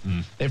have not.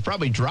 They've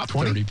probably dropped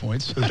 30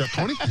 points. They dropped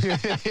 20?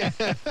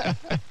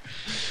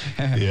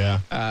 Yeah.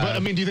 But, I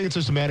mean, do you think it's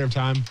just a matter of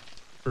time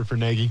for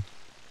Nagy?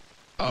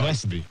 Oh, it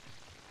has to be.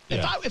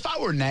 Yeah. If I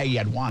were Nagy,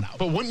 I'd want out.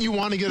 But wouldn't you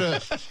want to get a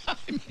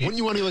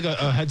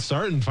head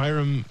start and fire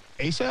him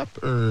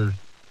ASAP? Or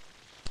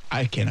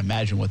I can't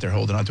imagine what they're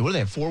holding on to. What do they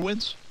have? 4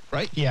 wins,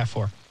 right? Yeah,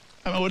 4.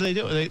 I mean, what do they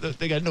do?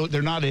 They got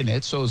they're not in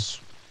it, so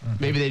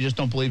maybe they just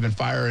don't believe in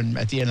firing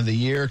at the end of the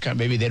year.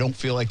 Maybe they don't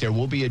feel like there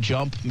will be a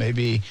jump.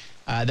 Maybe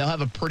they'll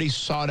have a pretty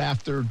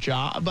sought-after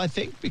job, I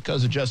think,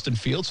 because of Justin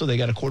Fields, so they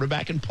got a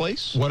quarterback in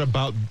place. What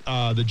about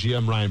the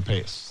GM Ryan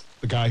Pace?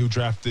 The guy who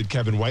drafted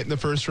Kevin White in the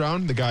first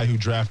round, the guy who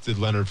drafted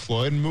Leonard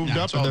Floyd and moved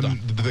up, and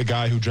then the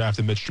guy who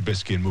drafted Mitch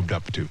Trubisky and moved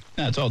up too.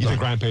 Yeah, it's all done. You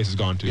think Ryan Pace is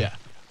gone too? Yeah.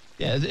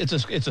 Yeah, it's a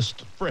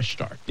fresh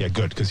start. Yeah,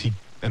 good, because he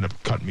ended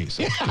up cutting me.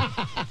 So.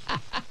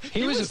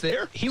 He was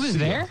there? He was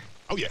there?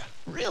 Oh, yeah.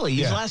 Really?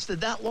 He's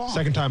lasted that long?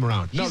 Second time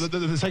around. No,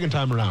 the second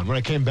time around. When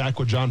I came back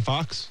with John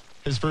Fox,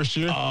 his first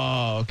year.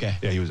 Oh, okay.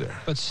 Yeah, he was there.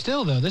 But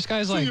still, though, this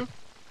guy's like...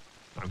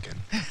 I'm kidding.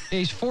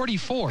 He's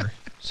 44.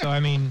 So, I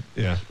mean,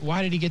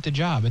 why did he get the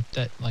job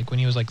when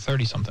he was like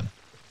 30-something?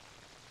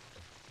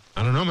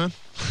 I don't know, man.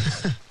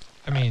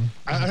 I mean...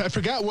 I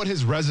forgot what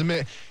his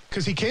resume...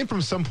 Because he came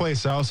from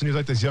someplace else, and he was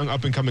like this young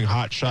up-and-coming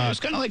hot shot. It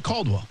was kind of like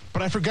Caldwell.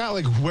 But I forgot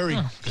like where he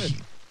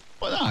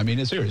well, no, I mean,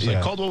 it's serious.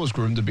 Like, Caldwell was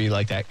groomed to be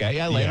like that guy.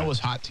 Yeah, Atlanta was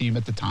hot team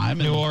at the time.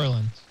 New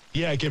Orleans.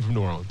 Yeah, he came from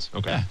New Orleans.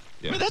 Okay.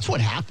 Yeah. I mean, that's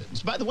what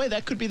happens. By the way,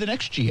 that could be the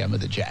next GM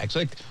of the Jags.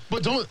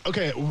 But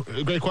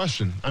great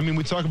question. I mean,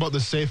 we talk about the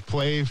safe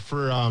play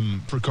for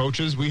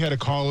coaches. We had a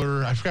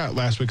caller, I forgot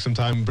last week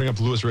sometime, bring up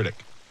Louis Riddick.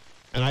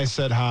 And I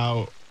said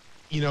how,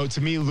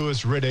 to me,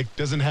 Louis Riddick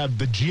doesn't have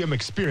the GM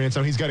experience.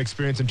 He's got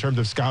experience in terms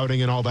of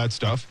scouting and all that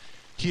stuff.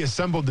 He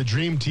assembled the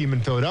dream team in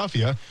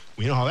Philadelphia.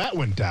 We know how that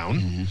went down.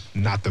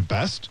 Mm-hmm. Not the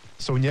best.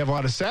 So when you have a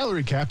lot of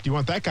salary cap, do you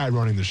want that guy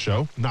running the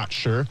show? Not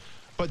sure.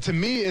 But to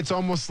me, it's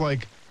almost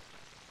like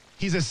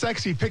he's a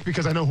sexy pick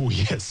because I know who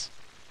he is.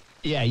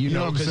 Yeah, you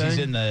know because he's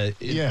in the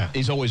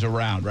he's always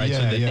around, right?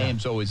 So the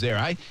name's always there.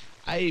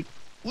 Louis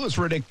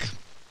Riddick,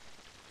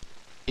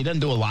 he doesn't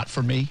do a lot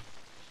for me.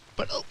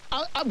 But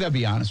I'm going to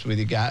be honest with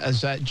you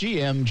guys. That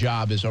GM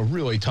job is a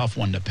really tough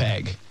one to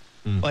peg.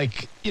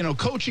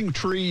 Coaching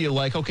tree, you're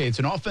like, okay, it's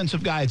an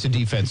offensive guy, it's a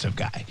defensive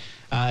guy.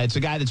 It's a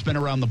guy that's been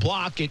around the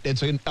block.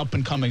 It's an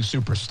up-and-coming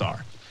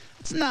superstar.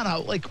 It's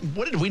not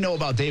what did we know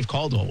about Dave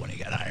Caldwell when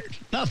he got hired?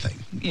 Nothing.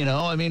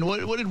 I mean,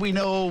 what did we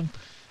know?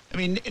 I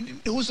mean,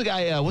 who's the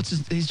guy?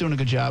 He's doing a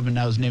good job, and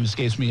now his name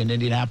escapes me in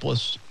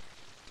Indianapolis.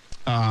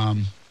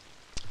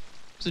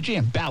 It's the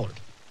GM, Ballard.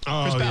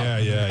 Oh, Chris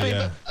Ballard.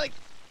 yeah.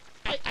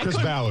 Chris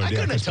Ballard. I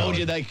couldn't have told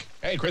Ballard. you,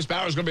 hey, Chris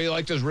Ballard's going to be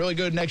like this really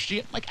good next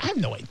year. I have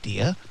no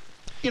idea.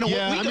 He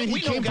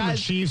came from the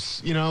Chiefs,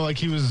 he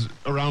was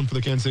around for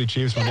the Kansas City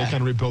Chiefs when they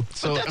kind of rebuilt.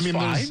 So, that's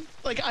fine.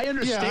 I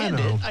understand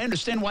it. I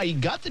understand why he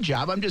got the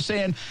job. I'm just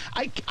saying,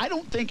 I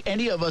don't think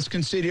any of us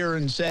can sit here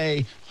and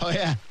say, oh,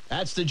 yeah,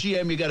 that's the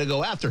GM you got to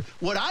go after.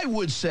 What I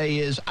would say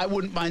is I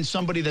wouldn't mind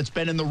somebody that's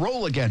been in the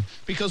role again,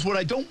 because what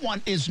I don't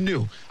want is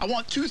new. I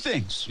want two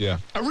things. Yeah.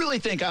 I really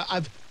think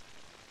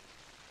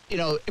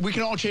we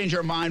can all change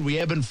our mind. We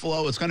ebb and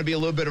flow. It's going to be a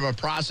little bit of a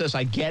process.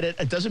 I get it.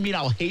 It doesn't mean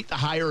I'll hate the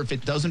hire if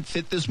it doesn't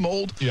fit this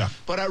mold. Yeah.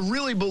 But I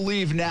really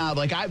believe now,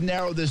 I've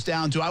narrowed this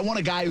down to I want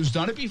a guy who's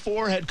done it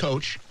before, head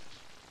coach.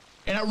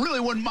 And I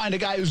really wouldn't mind a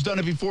guy who's done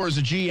it before as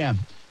a GM,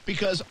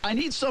 because I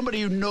need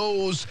somebody who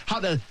knows how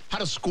to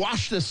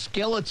squash the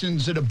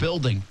skeletons in a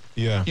building.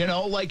 Yeah.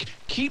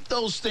 Keep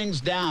those things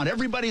down.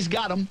 Everybody's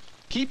got them.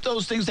 Keep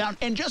those things down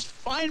and just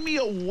find me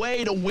a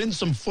way to win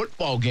some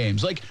football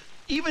games.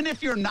 Even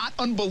if you're not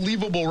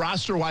unbelievable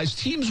roster-wise,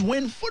 teams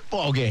win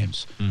football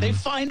games. Mm-hmm. They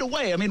find a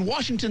way. I mean,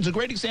 Washington's a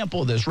great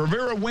example of this.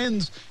 Rivera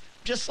wins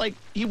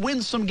he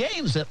wins some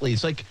games at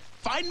least.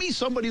 Find me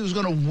somebody who's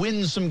going to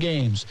win some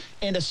games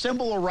and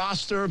assemble a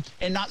roster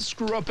and not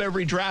screw up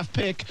every draft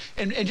pick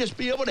and just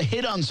be able to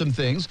hit on some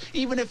things,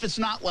 even if it's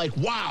not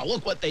wow,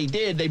 look what they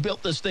did. They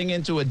built this thing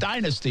into a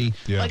dynasty.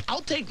 Yeah. I'll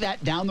take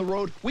that down the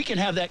road. We can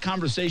have that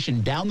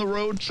conversation down the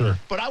road. Sure.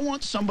 But I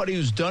want somebody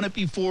who's done it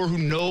before, who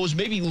knows,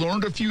 maybe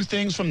learned a few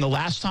things from the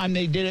last time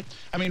they did it.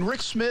 I mean,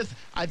 Rick Smith,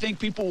 I think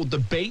people will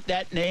debate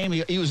that name.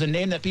 He was a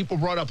name that people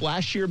brought up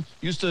last year.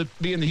 Used to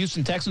be in the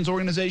Houston Texans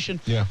organization.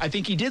 Yeah. I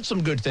think he did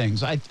some good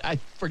things. I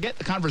forget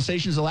the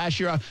conversations of last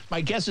year. My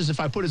guess is if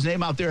I put his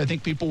name out there, I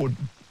think people would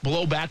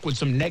blow back with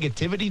some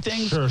negativity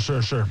things.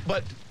 Sure.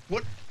 But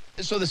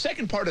so the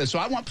second part of this, so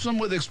I want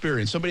someone with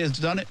experience, somebody that's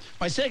done it.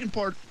 My second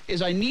part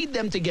is I need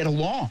them to get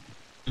along.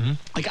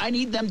 Mm-hmm. I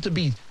need them to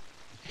be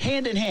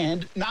hand in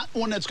hand, not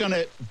one that's going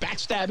to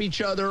backstab each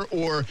other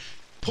or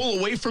pull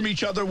away from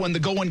each other when the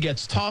going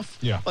gets tough.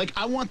 Yeah.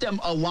 I want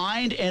them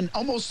aligned and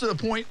almost to the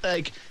point,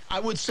 I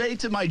would say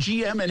to my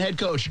GM and head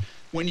coach,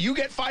 when you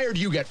get fired,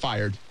 you get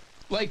fired.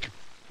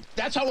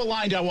 That's how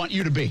aligned I want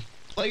you to be.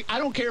 I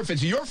don't care if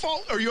it's your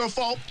fault or your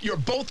fault. You're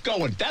both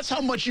going. That's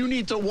how much you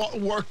need to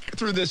work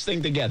through this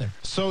thing together.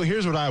 So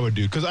here's what I would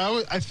do, because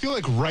I feel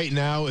like right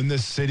now in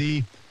this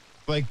city,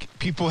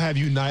 people have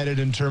united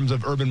in terms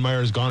of Urban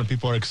Meyer's gone, and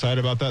people are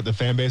excited about that. The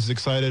fan base is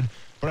excited.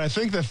 But I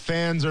think the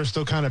fans are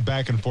still kind of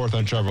back and forth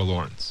on Trevor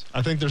Lawrence.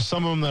 I think there's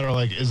some of them that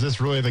are is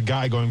this really the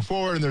guy going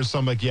forward? And there's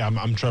some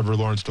I'm Trevor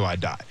Lawrence till I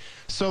die.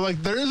 So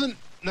there isn't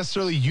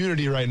necessarily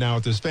unity right now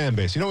with this fan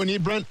base. You know what we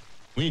need, Brent?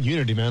 We need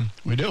unity, man.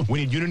 We do.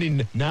 We need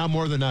unity now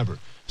more than ever.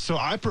 So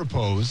I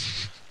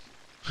propose.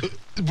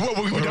 Where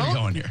are we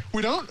going here?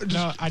 We don't?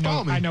 No, I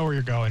know where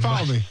you're going.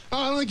 Follow me. Oh,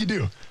 I don't think you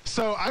do.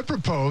 So I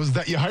propose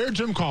that you hire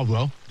Jim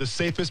Caldwell, the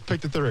safest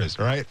pick that there is,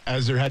 all right,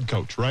 as your head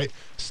coach, right?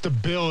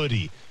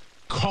 Stability,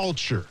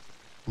 culture,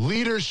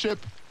 leadership,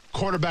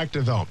 quarterback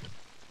development.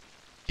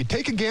 You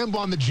take a gamble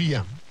on the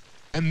GM.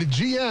 And the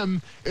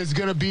GM is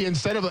going to be,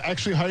 instead of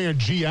actually hiring a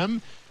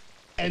GM,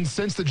 and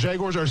since the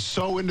Jaguars are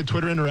so into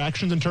Twitter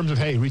interactions in terms of,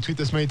 hey, retweet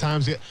this many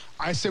times,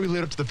 I say we lead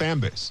it up to the fan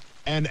base.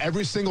 And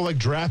every single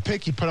draft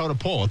pick, you put out a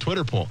poll, a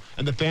Twitter poll,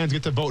 and the fans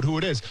get to vote who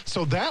it is.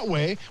 So that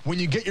way, when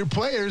you get your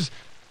players,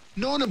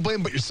 no one to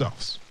blame but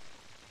yourselves.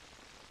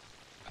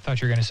 I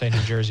thought you were going to say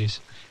New Jerseys.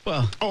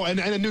 Well, and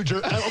a New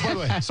Jersey. Oh, by the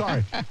way,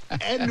 sorry,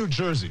 and New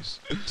Jerseys.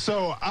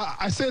 So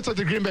I say it's like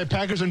the Green Bay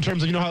Packers in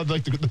terms of how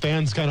the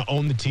fans kind of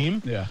own the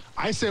team. Yeah.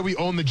 I say we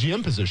own the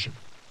GM position,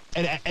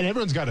 and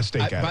everyone's got a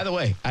stake at it. By the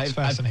way, I've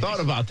thought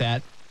about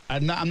that.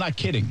 I'm not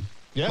kidding.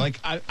 Yeah.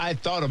 I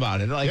thought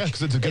about it.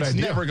 Because it's a good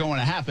idea. Never going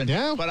to happen.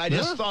 Yeah. But I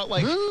just thought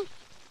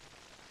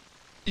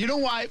you know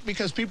why?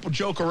 Because people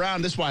joke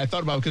around. This is why I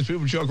thought about it, because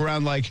people joke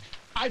around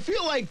I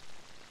feel like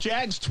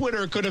Jags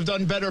Twitter could have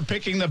done better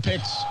picking the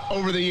picks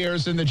over the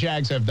years than the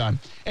Jags have done.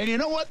 And you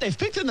know what? They've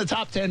picked in the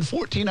top 10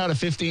 14 out of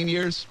 15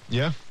 years.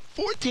 Yeah.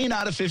 14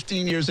 out of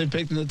 15 years they've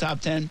picked in the top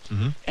 10.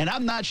 Mm-hmm. And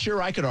I'm not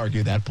sure I could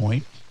argue that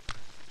point.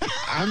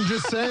 I'm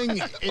just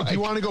saying, if you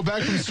want to go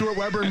back from Stuart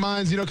Weber and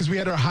mines, because we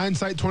had our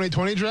hindsight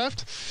 2020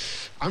 draft,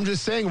 I'm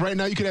just saying right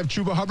now you could have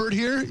Chuba Hubbard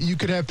here. You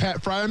could have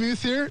Pat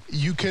Fryermuth here.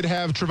 You could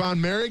have Trevon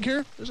Merrick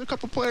here. There's a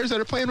couple players that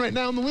are playing right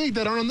now in the league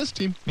that aren't on this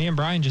team. Me and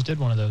Brian just did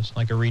one of those,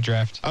 like a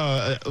redraft.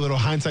 A little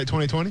hindsight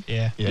 2020?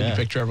 Yeah. Did you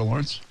pick Trevor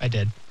Lawrence? I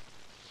did.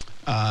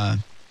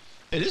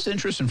 It is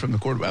interesting from the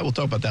quarterback. We'll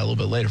talk about that a little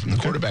bit later. From the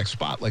quarterback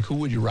spot, who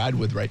would you ride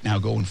with right now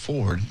going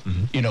forward,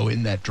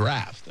 in that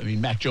draft? I mean,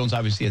 Mac Jones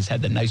obviously has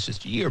had the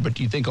nicest year, but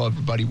do you think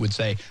everybody would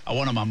say, I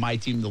want him on my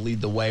team to lead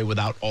the way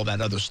without all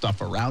that other stuff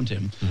around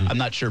him? I'm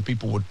not sure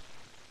people would,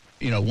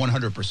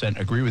 100%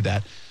 agree with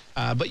that.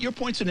 But your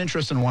point's an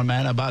interesting one,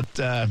 man, about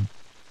the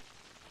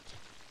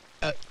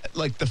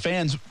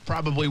fans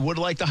probably would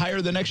like to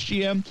hire the next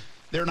GM.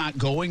 They're not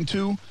going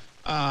to.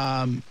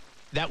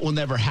 That will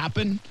never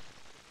happen.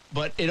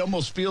 But it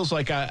almost feels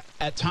like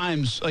at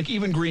times,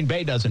 even Green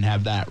Bay doesn't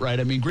have that, right?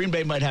 I mean, Green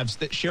Bay might have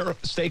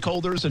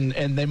stakeholders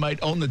and they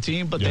might own the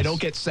team, but they don't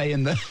get say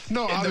in the.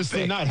 No,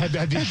 obviously not.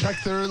 Have you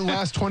checked their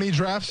last 20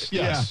 drafts?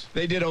 Yes. Yeah,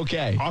 they did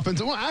okay.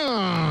 Offensive, I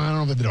don't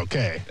know if they did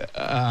okay.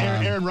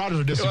 Aaron Rodgers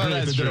would disagree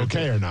if they did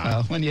okay or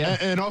not.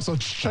 And also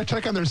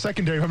check on their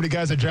secondary. How many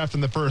guys they drafted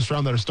in the first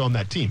round that are still on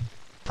that team?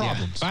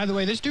 Problems. Yeah. By the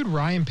way, this dude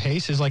Ryan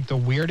Pace is the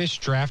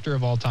weirdest drafter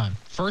of all time.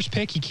 First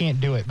pick, he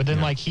can't do it, but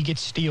then he gets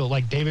steal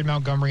David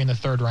Montgomery in the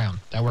third round.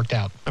 That worked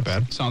out. Not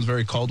bad. Sounds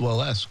very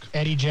Caldwell-esque.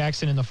 Eddie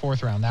Jackson in the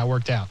fourth round. That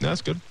worked out.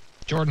 That's good.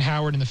 Jordan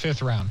Howard in the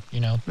fifth round.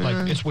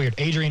 It's weird.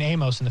 Adrian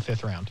Amos in the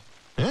fifth round.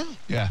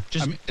 Yeah.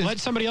 Just let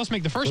somebody else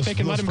make the first pick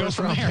and let him go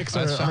from there.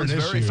 That sounds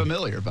very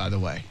familiar, by the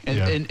way.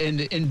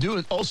 And do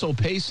it also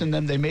Pace and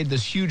them. They made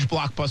this huge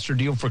blockbuster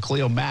deal for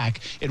Khalil Mack.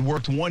 It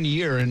worked 1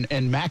 year,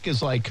 and Mack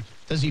is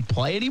does he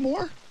play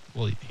anymore?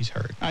 Well, he's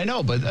hurt. I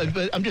know, but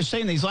I'm just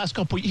saying these last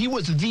couple, he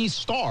was the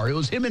star. It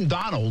was him and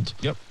Donald,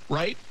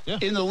 right,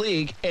 in the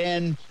league.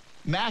 And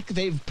Mack,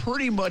 they've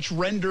pretty much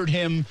rendered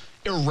him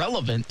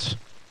irrelevant.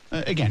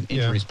 Again,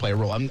 injuries play a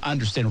role. I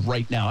understand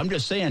right now. I'm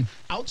just saying,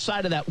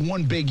 outside of that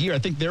one big year, I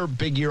think their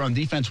big year on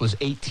defense was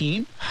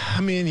 18.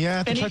 I mean,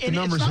 check the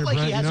numbers here,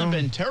 Brent. He hasn't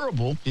been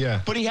terrible,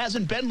 but he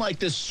hasn't been like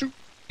this.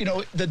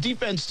 The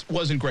defense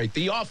wasn't great.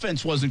 The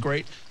offense wasn't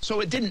great. So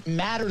it didn't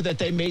matter that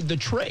they made the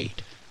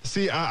trade.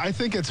 See, I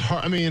think it's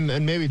hard. I mean,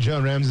 and maybe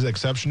Jalen Ramsey's an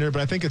exception here,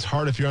 but I think it's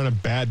hard if you're on a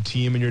bad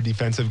team and you're a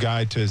defensive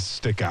guy to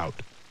stick out.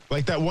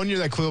 Like that 1 year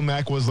that Khalil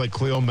Mack was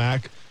Khalil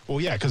Mack. Well,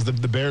 yeah, because the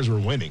Bears were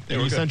winning. They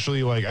were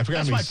essentially I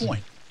forgot. That's my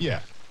point. Yeah.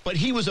 But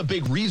he was a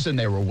big reason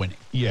they were winning.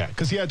 Yeah,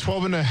 because he had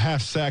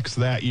 12.5 sacks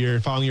that year.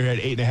 Following year,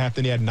 he had 8.5.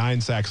 Then he had 9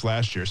 sacks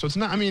last year. So it's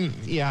not, I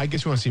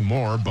guess you want to see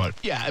more, but.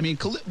 Yeah,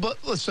 but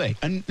let's say,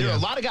 and there are a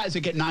lot of guys that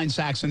get 9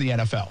 sacks in the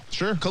NFL.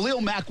 Sure.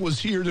 Khalil Mack was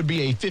here to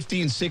be a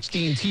 15,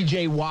 16,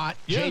 TJ Watt,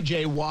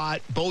 JJ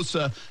Watt,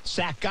 Bosa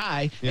sack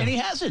guy, and he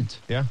hasn't.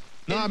 Yeah.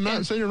 No, I'm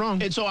not saying you're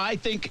wrong. And so I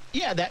think,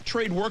 that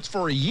trade worked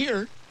for a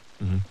year.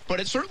 But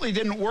it certainly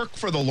didn't work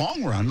for the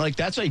long run.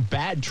 That's a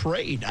bad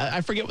trade.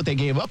 I forget what they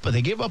gave up, but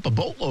they gave up a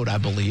boatload, I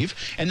believe.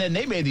 And then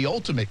they made the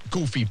ultimate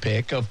goofy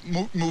pick of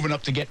moving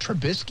up to get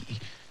Trubisky,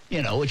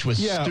 which was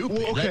stupid.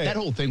 Well, okay. That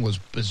whole thing was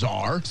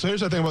bizarre. So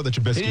here's the thing about the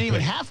Trubisky They didn't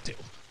even pick. have to.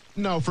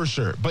 No, for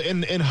sure. But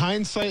in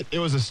hindsight, it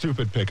was a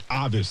stupid pick,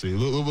 obviously.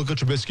 Look what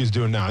Trubisky's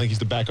doing now. I think he's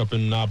the backup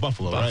in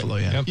Buffalo, right? Buffalo,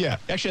 yeah. Yep. Yeah.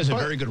 He actually has a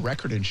very good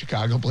record in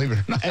Chicago, believe it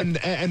or not.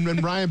 And when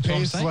Ryan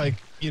Pace, he's probably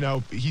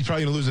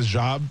going to lose his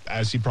job,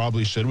 as he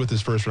probably should with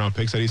his first-round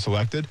picks that he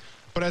selected.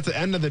 But at the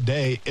end of the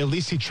day, at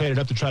least he traded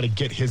up to try to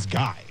get his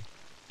guy.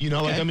 He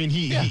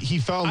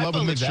fell in love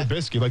with Mitch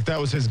Trubisky. That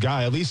was his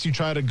guy. At least you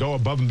try to go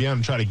above and beyond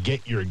and try to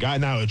get your guy.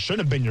 Now, it shouldn't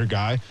have been your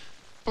guy.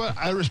 But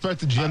I respect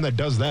the GM that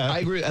does that. I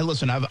agree.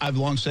 Listen, I've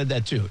long said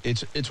that too.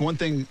 It's one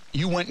thing,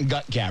 you went and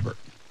got Gabbert.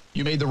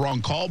 You made the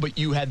wrong call, but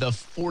you had the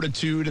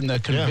fortitude and the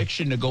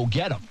conviction to go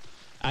get him.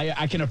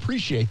 I can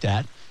appreciate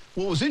that.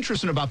 What was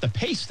interesting about the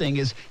Pace thing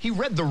is he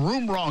read the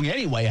room wrong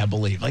anyway, I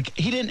believe.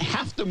 He didn't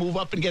have to move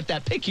up and get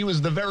that pick. He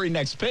was the very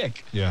next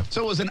pick. Yeah.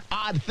 So it was an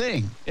odd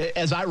thing,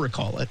 as I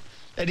recall it,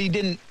 that he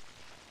didn't.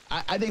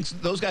 I think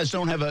those guys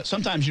don't have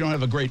sometimes you don't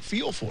have a great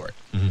feel for it.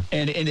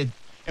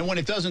 And when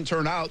it doesn't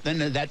turn out,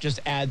 then that just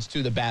adds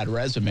to the bad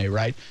resume,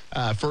 right?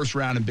 First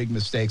round and big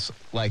mistakes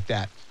like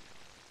that.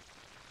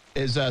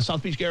 Is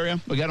South Beach Gary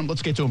on? We got him.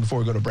 Let's get to him before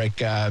we go to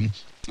break.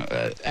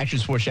 Action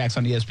Sports Jacks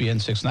on ESPN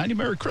 690.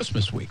 Merry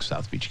Christmas week,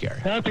 South Beach Gary.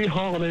 Happy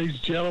holidays,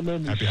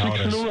 gentlemen. Happy 6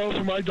 holidays. in a row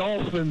for my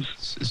Dolphins.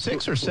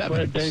 6 or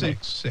 7?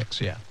 Right, Six,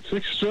 yeah.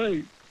 6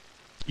 straight.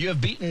 You have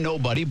beaten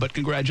nobody, but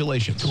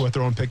congratulations. We're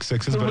throwing pick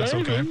sixes, The but it's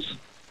okay. Ravens.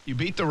 You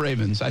beat the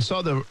Ravens. I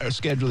saw the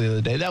schedule the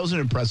other day. That was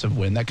an impressive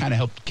win. That kind of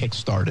helped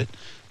kickstart it.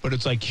 But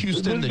it's like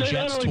Houston, the They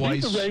Jets not only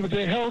beat twice. the Ravens,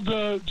 they held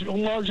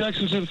Lamar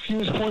Jackson to the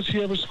fewest points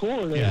he ever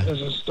scored Yeah.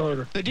 as a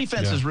starter. The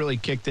defense has really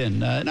kicked in.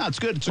 No, it's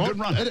good. It's a good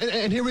run.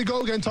 And here we go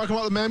again, talking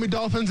about the Miami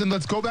Dolphins, and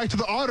let's go back to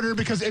the auditor,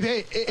 because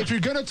if you're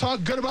going to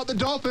talk good about the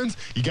Dolphins,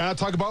 you got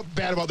to talk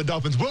bad about the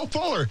Dolphins. Will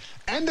Fuller,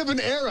 end of an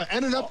era,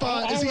 ended up,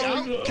 is he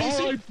out,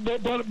 Casey? All right,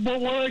 but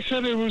what I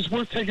said, it was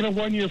worth taking a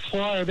one-year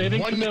flyer. They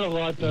didn't commit a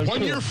lot, though.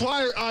 One-year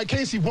flyer.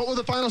 Casey, what were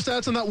the final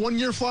stats on that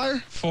one-year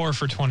flyer? 4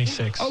 for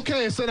 26.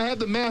 Okay, so I had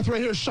the math right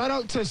here. Shout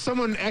out to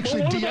someone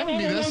actually DM'd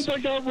me this. I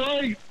got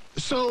right.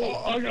 So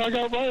I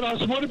got right.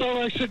 What about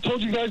I told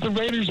you guys the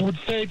Raiders would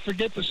fade,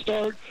 forget the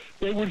start.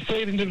 They would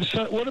fade into the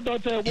sun. What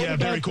about that? yeah,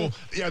 very cool.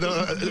 Yeah,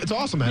 it's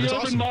awesome, man. It's the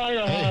awesome. Urban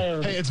Meyer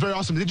hire. Hey, it's very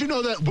awesome. Did you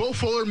know that Will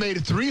Fuller made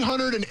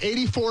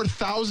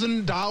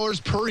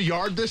 $384,000 per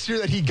yard this year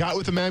that he got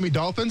with the Miami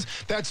Dolphins?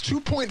 That's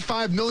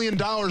 $2.5 million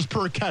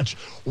per catch.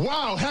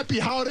 Wow, happy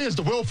holidays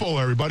to Will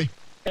Fuller, everybody.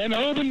 And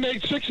Urban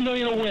made $6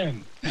 million a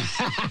win.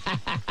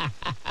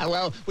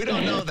 Well, we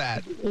don't know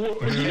that. You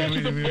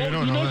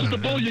mentioned the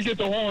bull, you get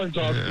the horns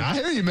off. I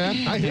hear you,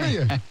 man. I hear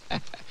you.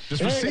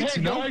 Just receipts,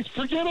 Hey, guys,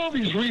 forget all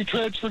these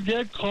retreads.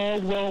 Forget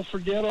Caldwell.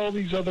 Forget all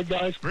these other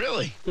guys.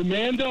 Really? The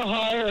man to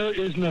hire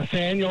is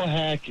Nathaniel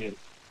Hackett.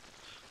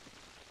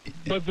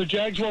 But the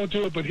Jags won't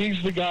do it, but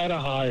he's the guy to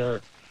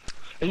hire.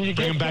 And you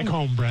Bring him back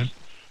home, Brent.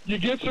 You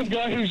get some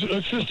guy who's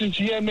assistant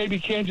GM, maybe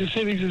Kansas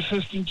City's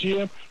assistant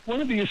GM. One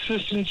of the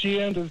assistant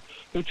GM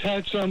that's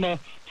had some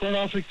front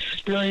office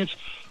experience.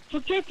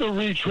 Forget the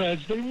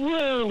retreads. They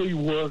rarely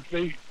work.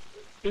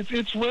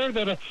 It's rare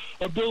that a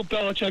Bill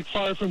Belichick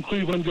fire from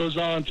Cleveland goes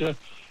on to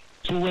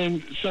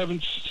win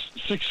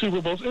 6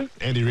 Super Bowls.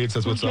 Andy Reid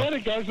says what's up. Forget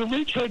it, guys. The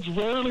retreads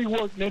rarely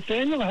work.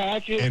 Nathaniel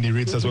Hackett Andy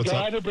Reid is says the what's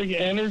guy up. to bring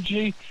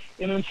energy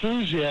and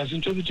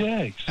enthusiasm to the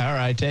Jags. All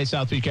right. Hey,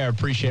 South Beach, I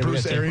appreciate it.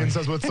 Bruce Arians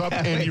says what's up.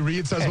 Andy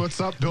Reid says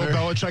what's up. Bill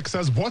Belichick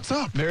says what's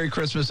up. Merry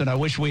Christmas, and I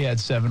wish we had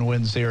 7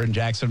 wins here in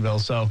Jacksonville.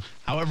 So,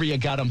 however you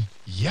got them,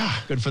 Yeah.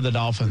 good for the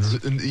Dolphins.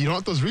 And you don't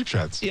want those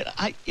retreads.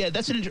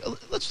 That's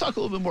let's talk a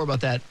little bit more about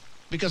that,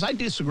 because I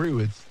disagree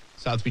with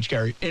South Beach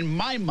Gary. In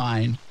my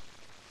mind,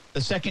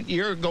 the second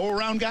year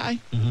go-around guy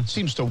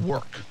seems to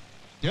work.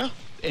 Yeah.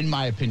 In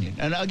my opinion.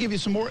 And I'll give you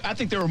some more. I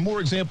think there are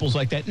more examples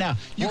like that. Now,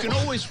 you can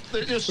always,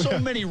 there's so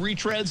many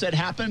retreads that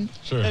happen.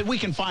 Sure. And we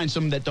can find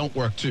some that don't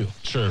work too.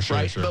 Sure.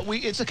 Right? But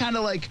it's a kind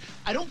of like,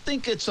 I don't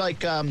think it's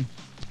like,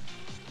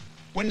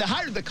 when they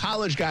hired the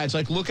college guys,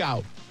 like, look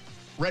out,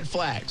 red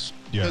flags.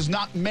 Yeah. Because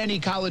not many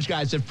college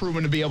guys have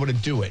proven to be able to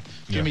do it.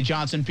 Jimmy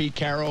Johnson, Pete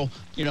Carroll,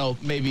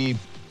 maybe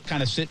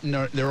kind of sit in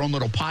their own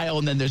little pile,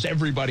 and then there's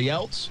everybody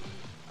else.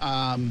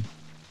 I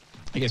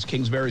guess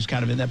Kingsbury's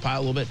kind of in that pile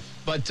a little bit.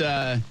 But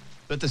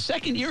the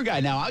second year guy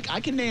now, I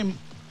can name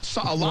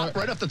a lot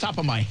right off the top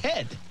of my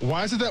head.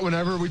 Why is it that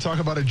whenever we talk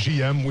about a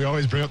GM, we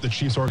always bring up the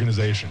Chiefs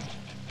organization?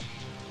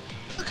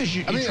 Because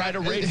you try to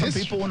rate from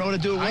people who know how to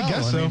do it well. I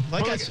guess so.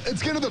 Like it's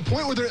getting to the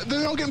point where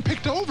they're all getting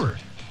picked over.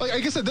 Like, I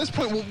guess at this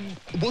point,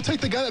 we'll take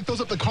the guy that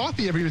fills up the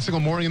coffee every single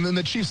morning and then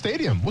the Chiefs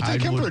Stadium. We'll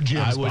take him for a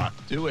GM spot.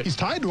 Would do it. He's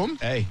tied to him.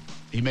 Hey,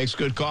 he makes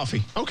good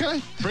coffee.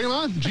 Okay, bring him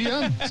on.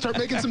 GM. Start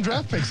making some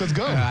draft picks. Let's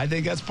go. I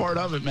think that's part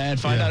of it, man.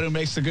 Find out who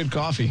makes the good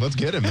coffee. Let's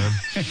get him, man.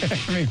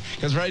 I mean,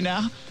 because right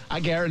now,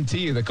 I guarantee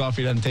you the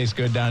coffee doesn't taste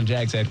good down in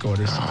Jags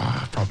headquarters.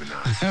 Probably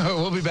not.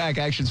 We'll be back.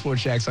 Action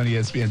Sports Jacks on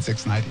ESPN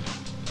 690.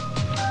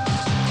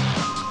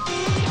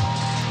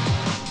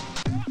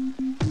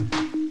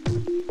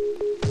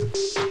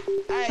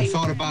 I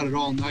thought about it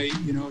all night.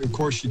 Of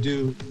course you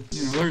do.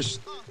 There's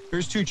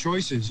 2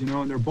 choices,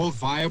 and they're both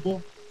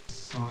viable.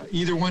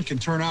 Either one can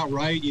turn out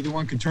right. Either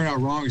one can turn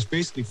out wrong. It's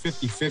basically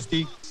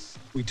 50-50.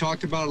 We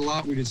talked about it a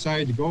lot. We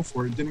decided to go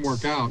for it. It didn't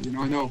work out.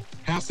 I know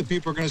half the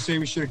people are going to say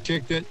we should have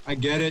kicked it. I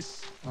get it.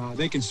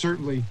 They can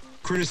certainly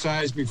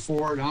criticize me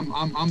for it.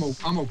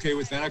 I'm okay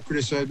with that. I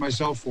criticized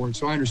myself for it,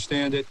 so I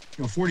understand it.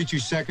 42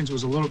 seconds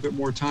was a little bit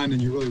more time than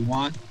you really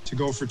want to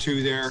go for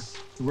 2 there.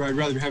 I'd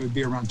rather have it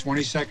be around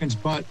 20 seconds,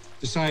 but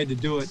decided to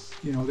do it,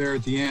 there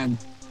at the end.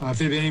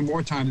 If it had been any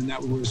more time than that,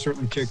 we would have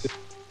certainly kicked it.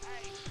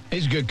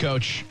 He's a good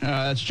coach.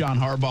 That's John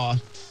Harbaugh.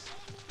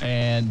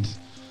 And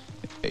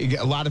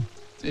a lot of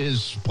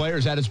his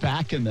players had his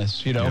back in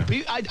this.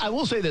 I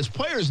will say this.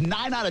 Players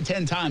 9 out of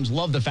 10 times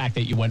love the fact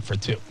that you went for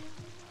 2.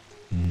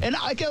 And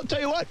I can tell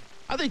you what,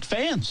 I think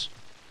fans,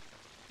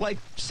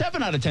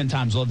 7 out of 10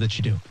 times love that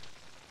you do.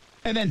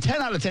 And then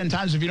 10 out of 10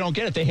 times if you don't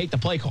get it, they hate the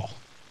play call.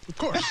 Of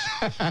course.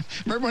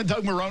 Remember when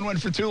Doug Marrone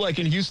went for 2 like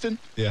in Houston?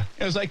 Yeah.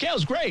 It was like, yeah, it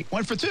was great.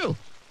 Went for 2.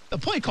 The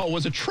play call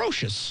was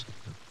atrocious,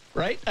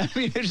 right? I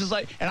mean, it's just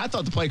like, and I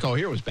thought the play call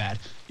here was bad.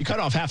 You cut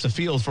off half the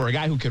field for a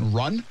guy who can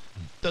run.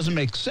 Doesn't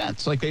make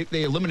sense. Like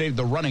they eliminated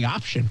the running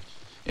option,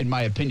 in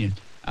my opinion.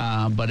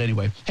 But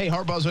anyway, hey,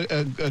 Harbaugh's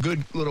a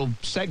good little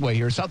segue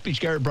here. South Beach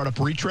Garrett brought up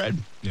retread.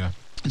 Yeah.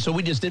 And so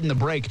we just did in the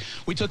break.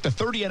 We took the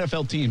 30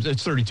 NFL teams.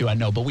 It's 32, I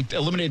know, but we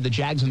eliminated the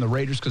Jags and the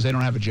Raiders because they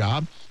don't have a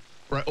job,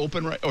 right? Or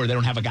they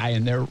don't have a guy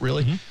in there,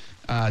 really,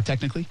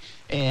 technically.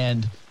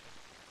 And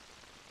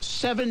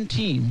 7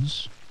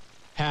 teams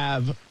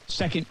have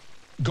second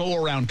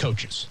go-around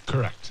coaches.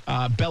 Correct.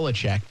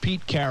 Belichick,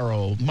 Pete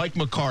Carroll, Mike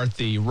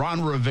McCarthy,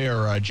 Ron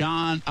Rivera,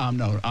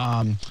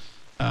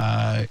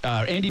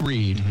 Andy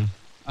Reid.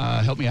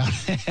 Help me out.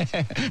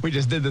 We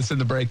just did this in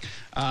the break.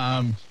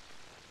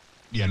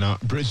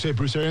 Bruce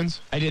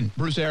Arians? I didn't.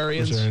 Bruce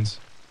Arians. Bruce Arians.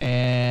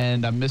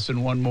 And I'm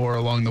missing one more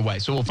along the way.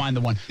 So we'll find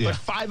the one. Yeah. But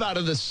 5 out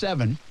of the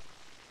 7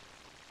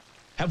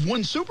 have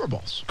won Super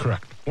Bowls.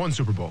 Correct. 1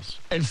 Super Bowls.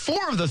 And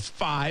 4 of the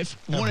 5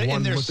 won it in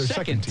won their with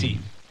second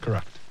team.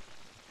 Correct.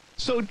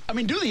 So, I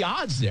mean, do the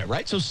odds there,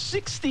 right? So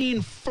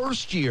 16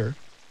 first year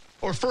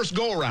or first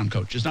go-around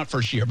coaches, not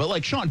first year, but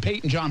like Sean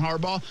Payton, John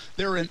Harbaugh,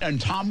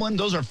 and Tomlin,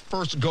 those are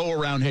first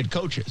go-around head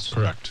coaches.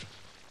 Correct.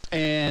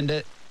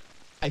 And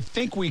I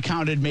think we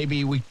counted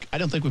I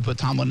don't think we put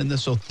Tomlin in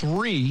this, so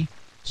 3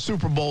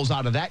 Super Bowls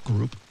out of that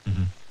group.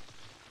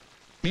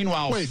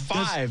 Meanwhile,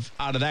 5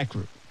 out of that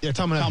group. Yeah,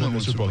 Tomlin won the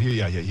Super Bowl.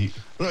 He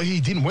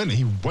didn't win it.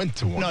 He went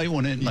to one. No, he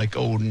won it in like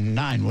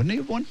 09, wouldn't he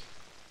have won?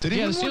 Did he?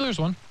 Yeah, the Steelers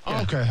won.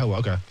 Oh, okay. Hello.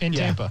 Okay. In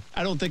Tampa.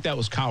 I don't think that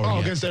was Cowher Oh,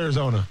 yet. against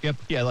Arizona. Yep.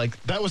 Yeah,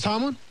 like, That was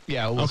Tomlin?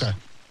 yeah, it was. Okay.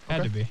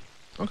 Had to be.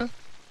 Okay.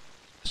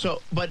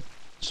 So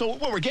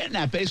what we're getting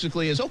at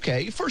basically is,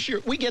 okay, first year,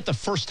 we get the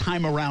first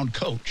time around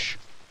coach.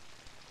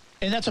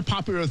 And that's a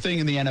popular thing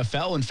in the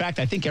NFL. In fact,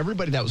 I think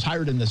everybody that was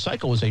hired in this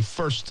cycle was a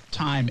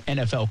first-time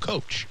NFL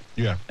coach.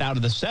 Yeah. Out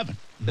of the 7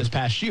 this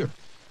past year.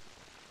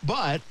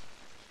 But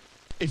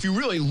if you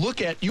really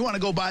look at, you want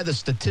to go by the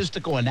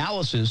statistical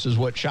analysis, is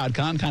what Shad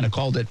Khan kind of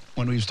called it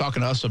when he was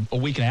talking to us a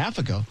week and a half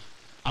ago.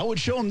 I would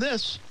show him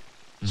this.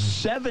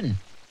 7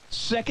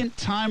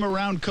 second-time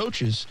around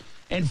coaches,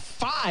 and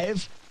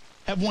 5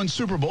 have won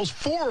Super Bowls,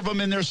 4 of them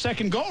in their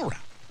second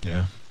go-around.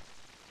 Yeah.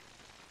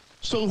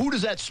 So who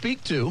does that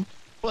speak to?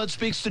 Well, it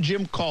speaks to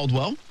Jim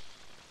Caldwell.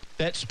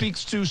 That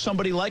speaks to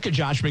somebody like a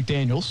Josh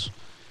McDaniels.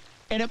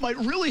 And it might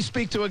really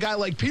speak to a guy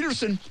like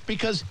Peterson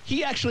because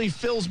he actually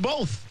fills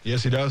both.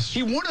 Yes, he does.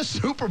 He won a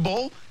Super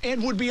Bowl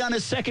and would be on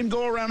his second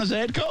go-around as a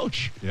head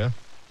coach. Yeah.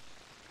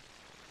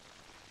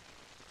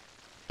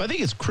 I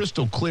think it's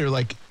crystal clear.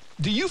 Like,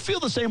 do you feel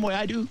the same way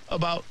I do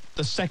about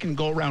the second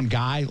go-around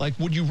guy? Like,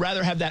 would you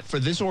rather have that for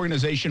this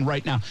organization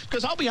right now?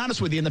 Because I'll be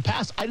honest with you, in the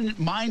past, I didn't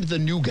mind the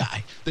new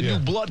guy, the new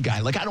blood guy.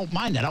 Like, I don't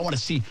mind that. I want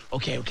to see,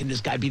 okay, can this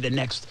guy be the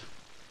next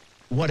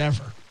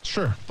whatever?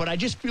 Sure. But I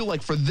just feel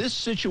like for this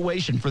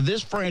situation, for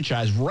this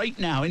franchise right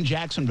now in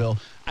Jacksonville,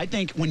 I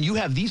think when you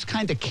have these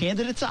kind of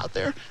candidates out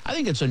there, I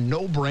think it's a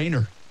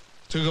no-brainer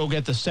to go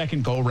get the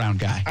second go-around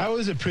guy. I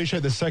always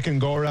appreciate the second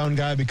go-around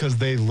guy because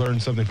they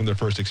learned something from their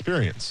first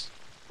experience.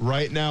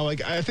 Right now,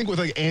 like, I think with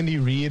like Andy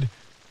Reid,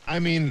 I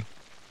mean,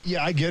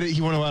 yeah, I get it. He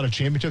won a lot of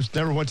championships.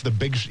 Never went to the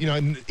big,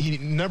 he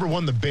never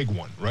won the big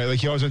one, right? Like,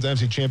 he always went to the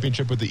NFC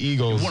Championship with the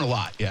Eagles. He won a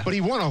lot, yeah. But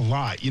he won a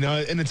lot,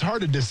 and it's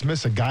hard to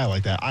dismiss a guy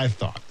like that, I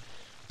thought.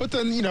 But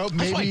then, maybe...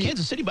 That's why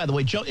Kansas City, by the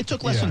way, it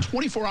took less than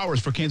 24 hours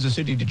for Kansas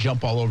City to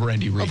jump all over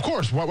Andy Reid. Of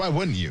course. Why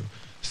wouldn't you?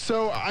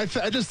 So I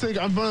just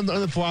think I'm on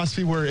the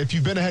philosophy where if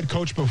you've been a head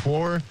coach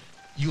before,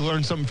 you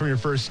learn something from your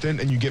first stint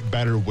and you get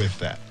better with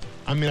that.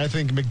 I mean, I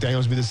think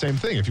McDaniels would be the same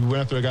thing. If you went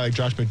after a guy like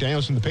Josh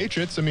McDaniels from the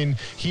Patriots, I mean,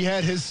 he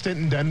had his stint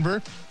in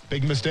Denver.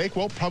 Big mistake.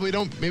 Well, probably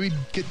don't maybe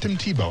get Tim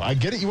Tebow. I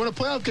get it. You want a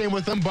playoff game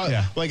with them, but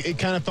like it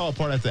kind of fell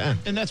apart at the end.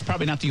 And that's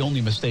probably not the only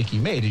mistake he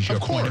made, is your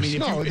point. I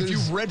mean, if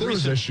you've read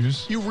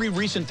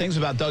recent things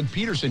about Doug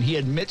Peterson, he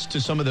admits to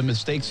some of the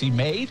mistakes he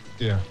made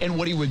and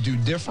what he would do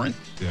different,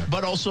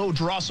 but also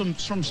draw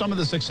from some of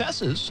the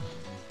successes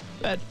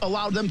that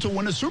allowed them to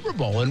win a Super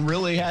Bowl and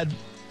really had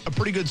a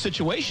pretty good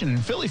situation in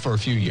Philly for a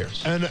few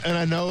years. And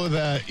I know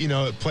that,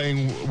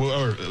 playing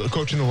or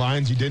coaching the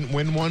Lions, you didn't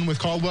win one with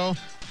Caldwell.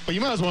 But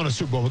you might as well win a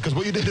Super Bowl because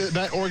what you did to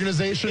that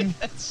organization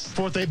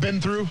for what they've been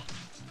through,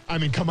 I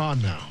mean, come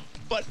on now.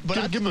 But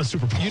give him a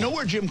Super Bowl. You know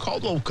where Jim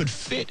Caldwell could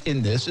fit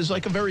in this is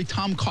like a very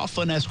Tom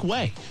Coughlin-esque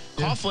way.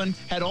 Coughlin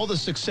had all the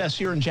success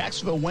here in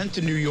Jacksonville, went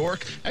to New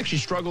York, actually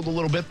struggled a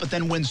little bit, but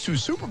then wins 2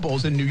 Super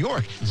Bowls in New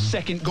York.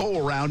 Second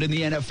go-around in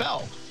the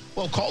NFL.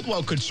 Well,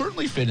 Caldwell could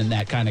certainly fit in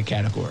that kind of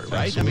category,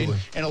 right? Absolutely. I mean,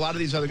 and a lot of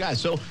these other guys.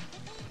 So,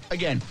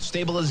 again,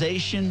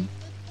 stabilization,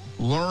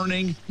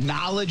 learning,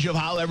 knowledge of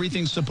how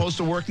everything's supposed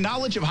to work,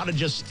 knowledge of how to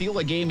just steal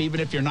a game even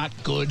if you're not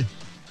good.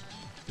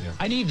 Yeah.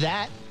 I need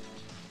that.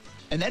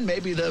 And then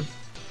maybe the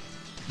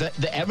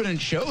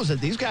evidence shows that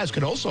these guys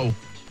could also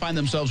find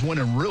themselves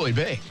winning really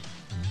big.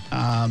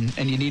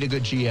 And you need a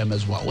good GM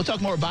as well. We'll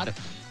talk more about it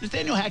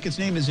Nathaniel Hackett's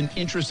name is an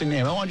interesting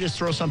name. I want to just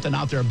throw something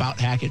out there about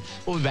Hackett.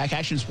 We'll be back.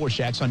 Action Sports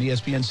Jacks on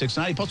ESPN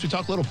 690. Plus, we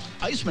talk a little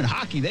Iceman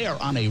hockey. They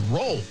are on a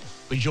roll. We'll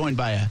be joined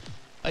by a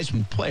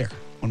Iceman player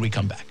when we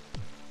come back.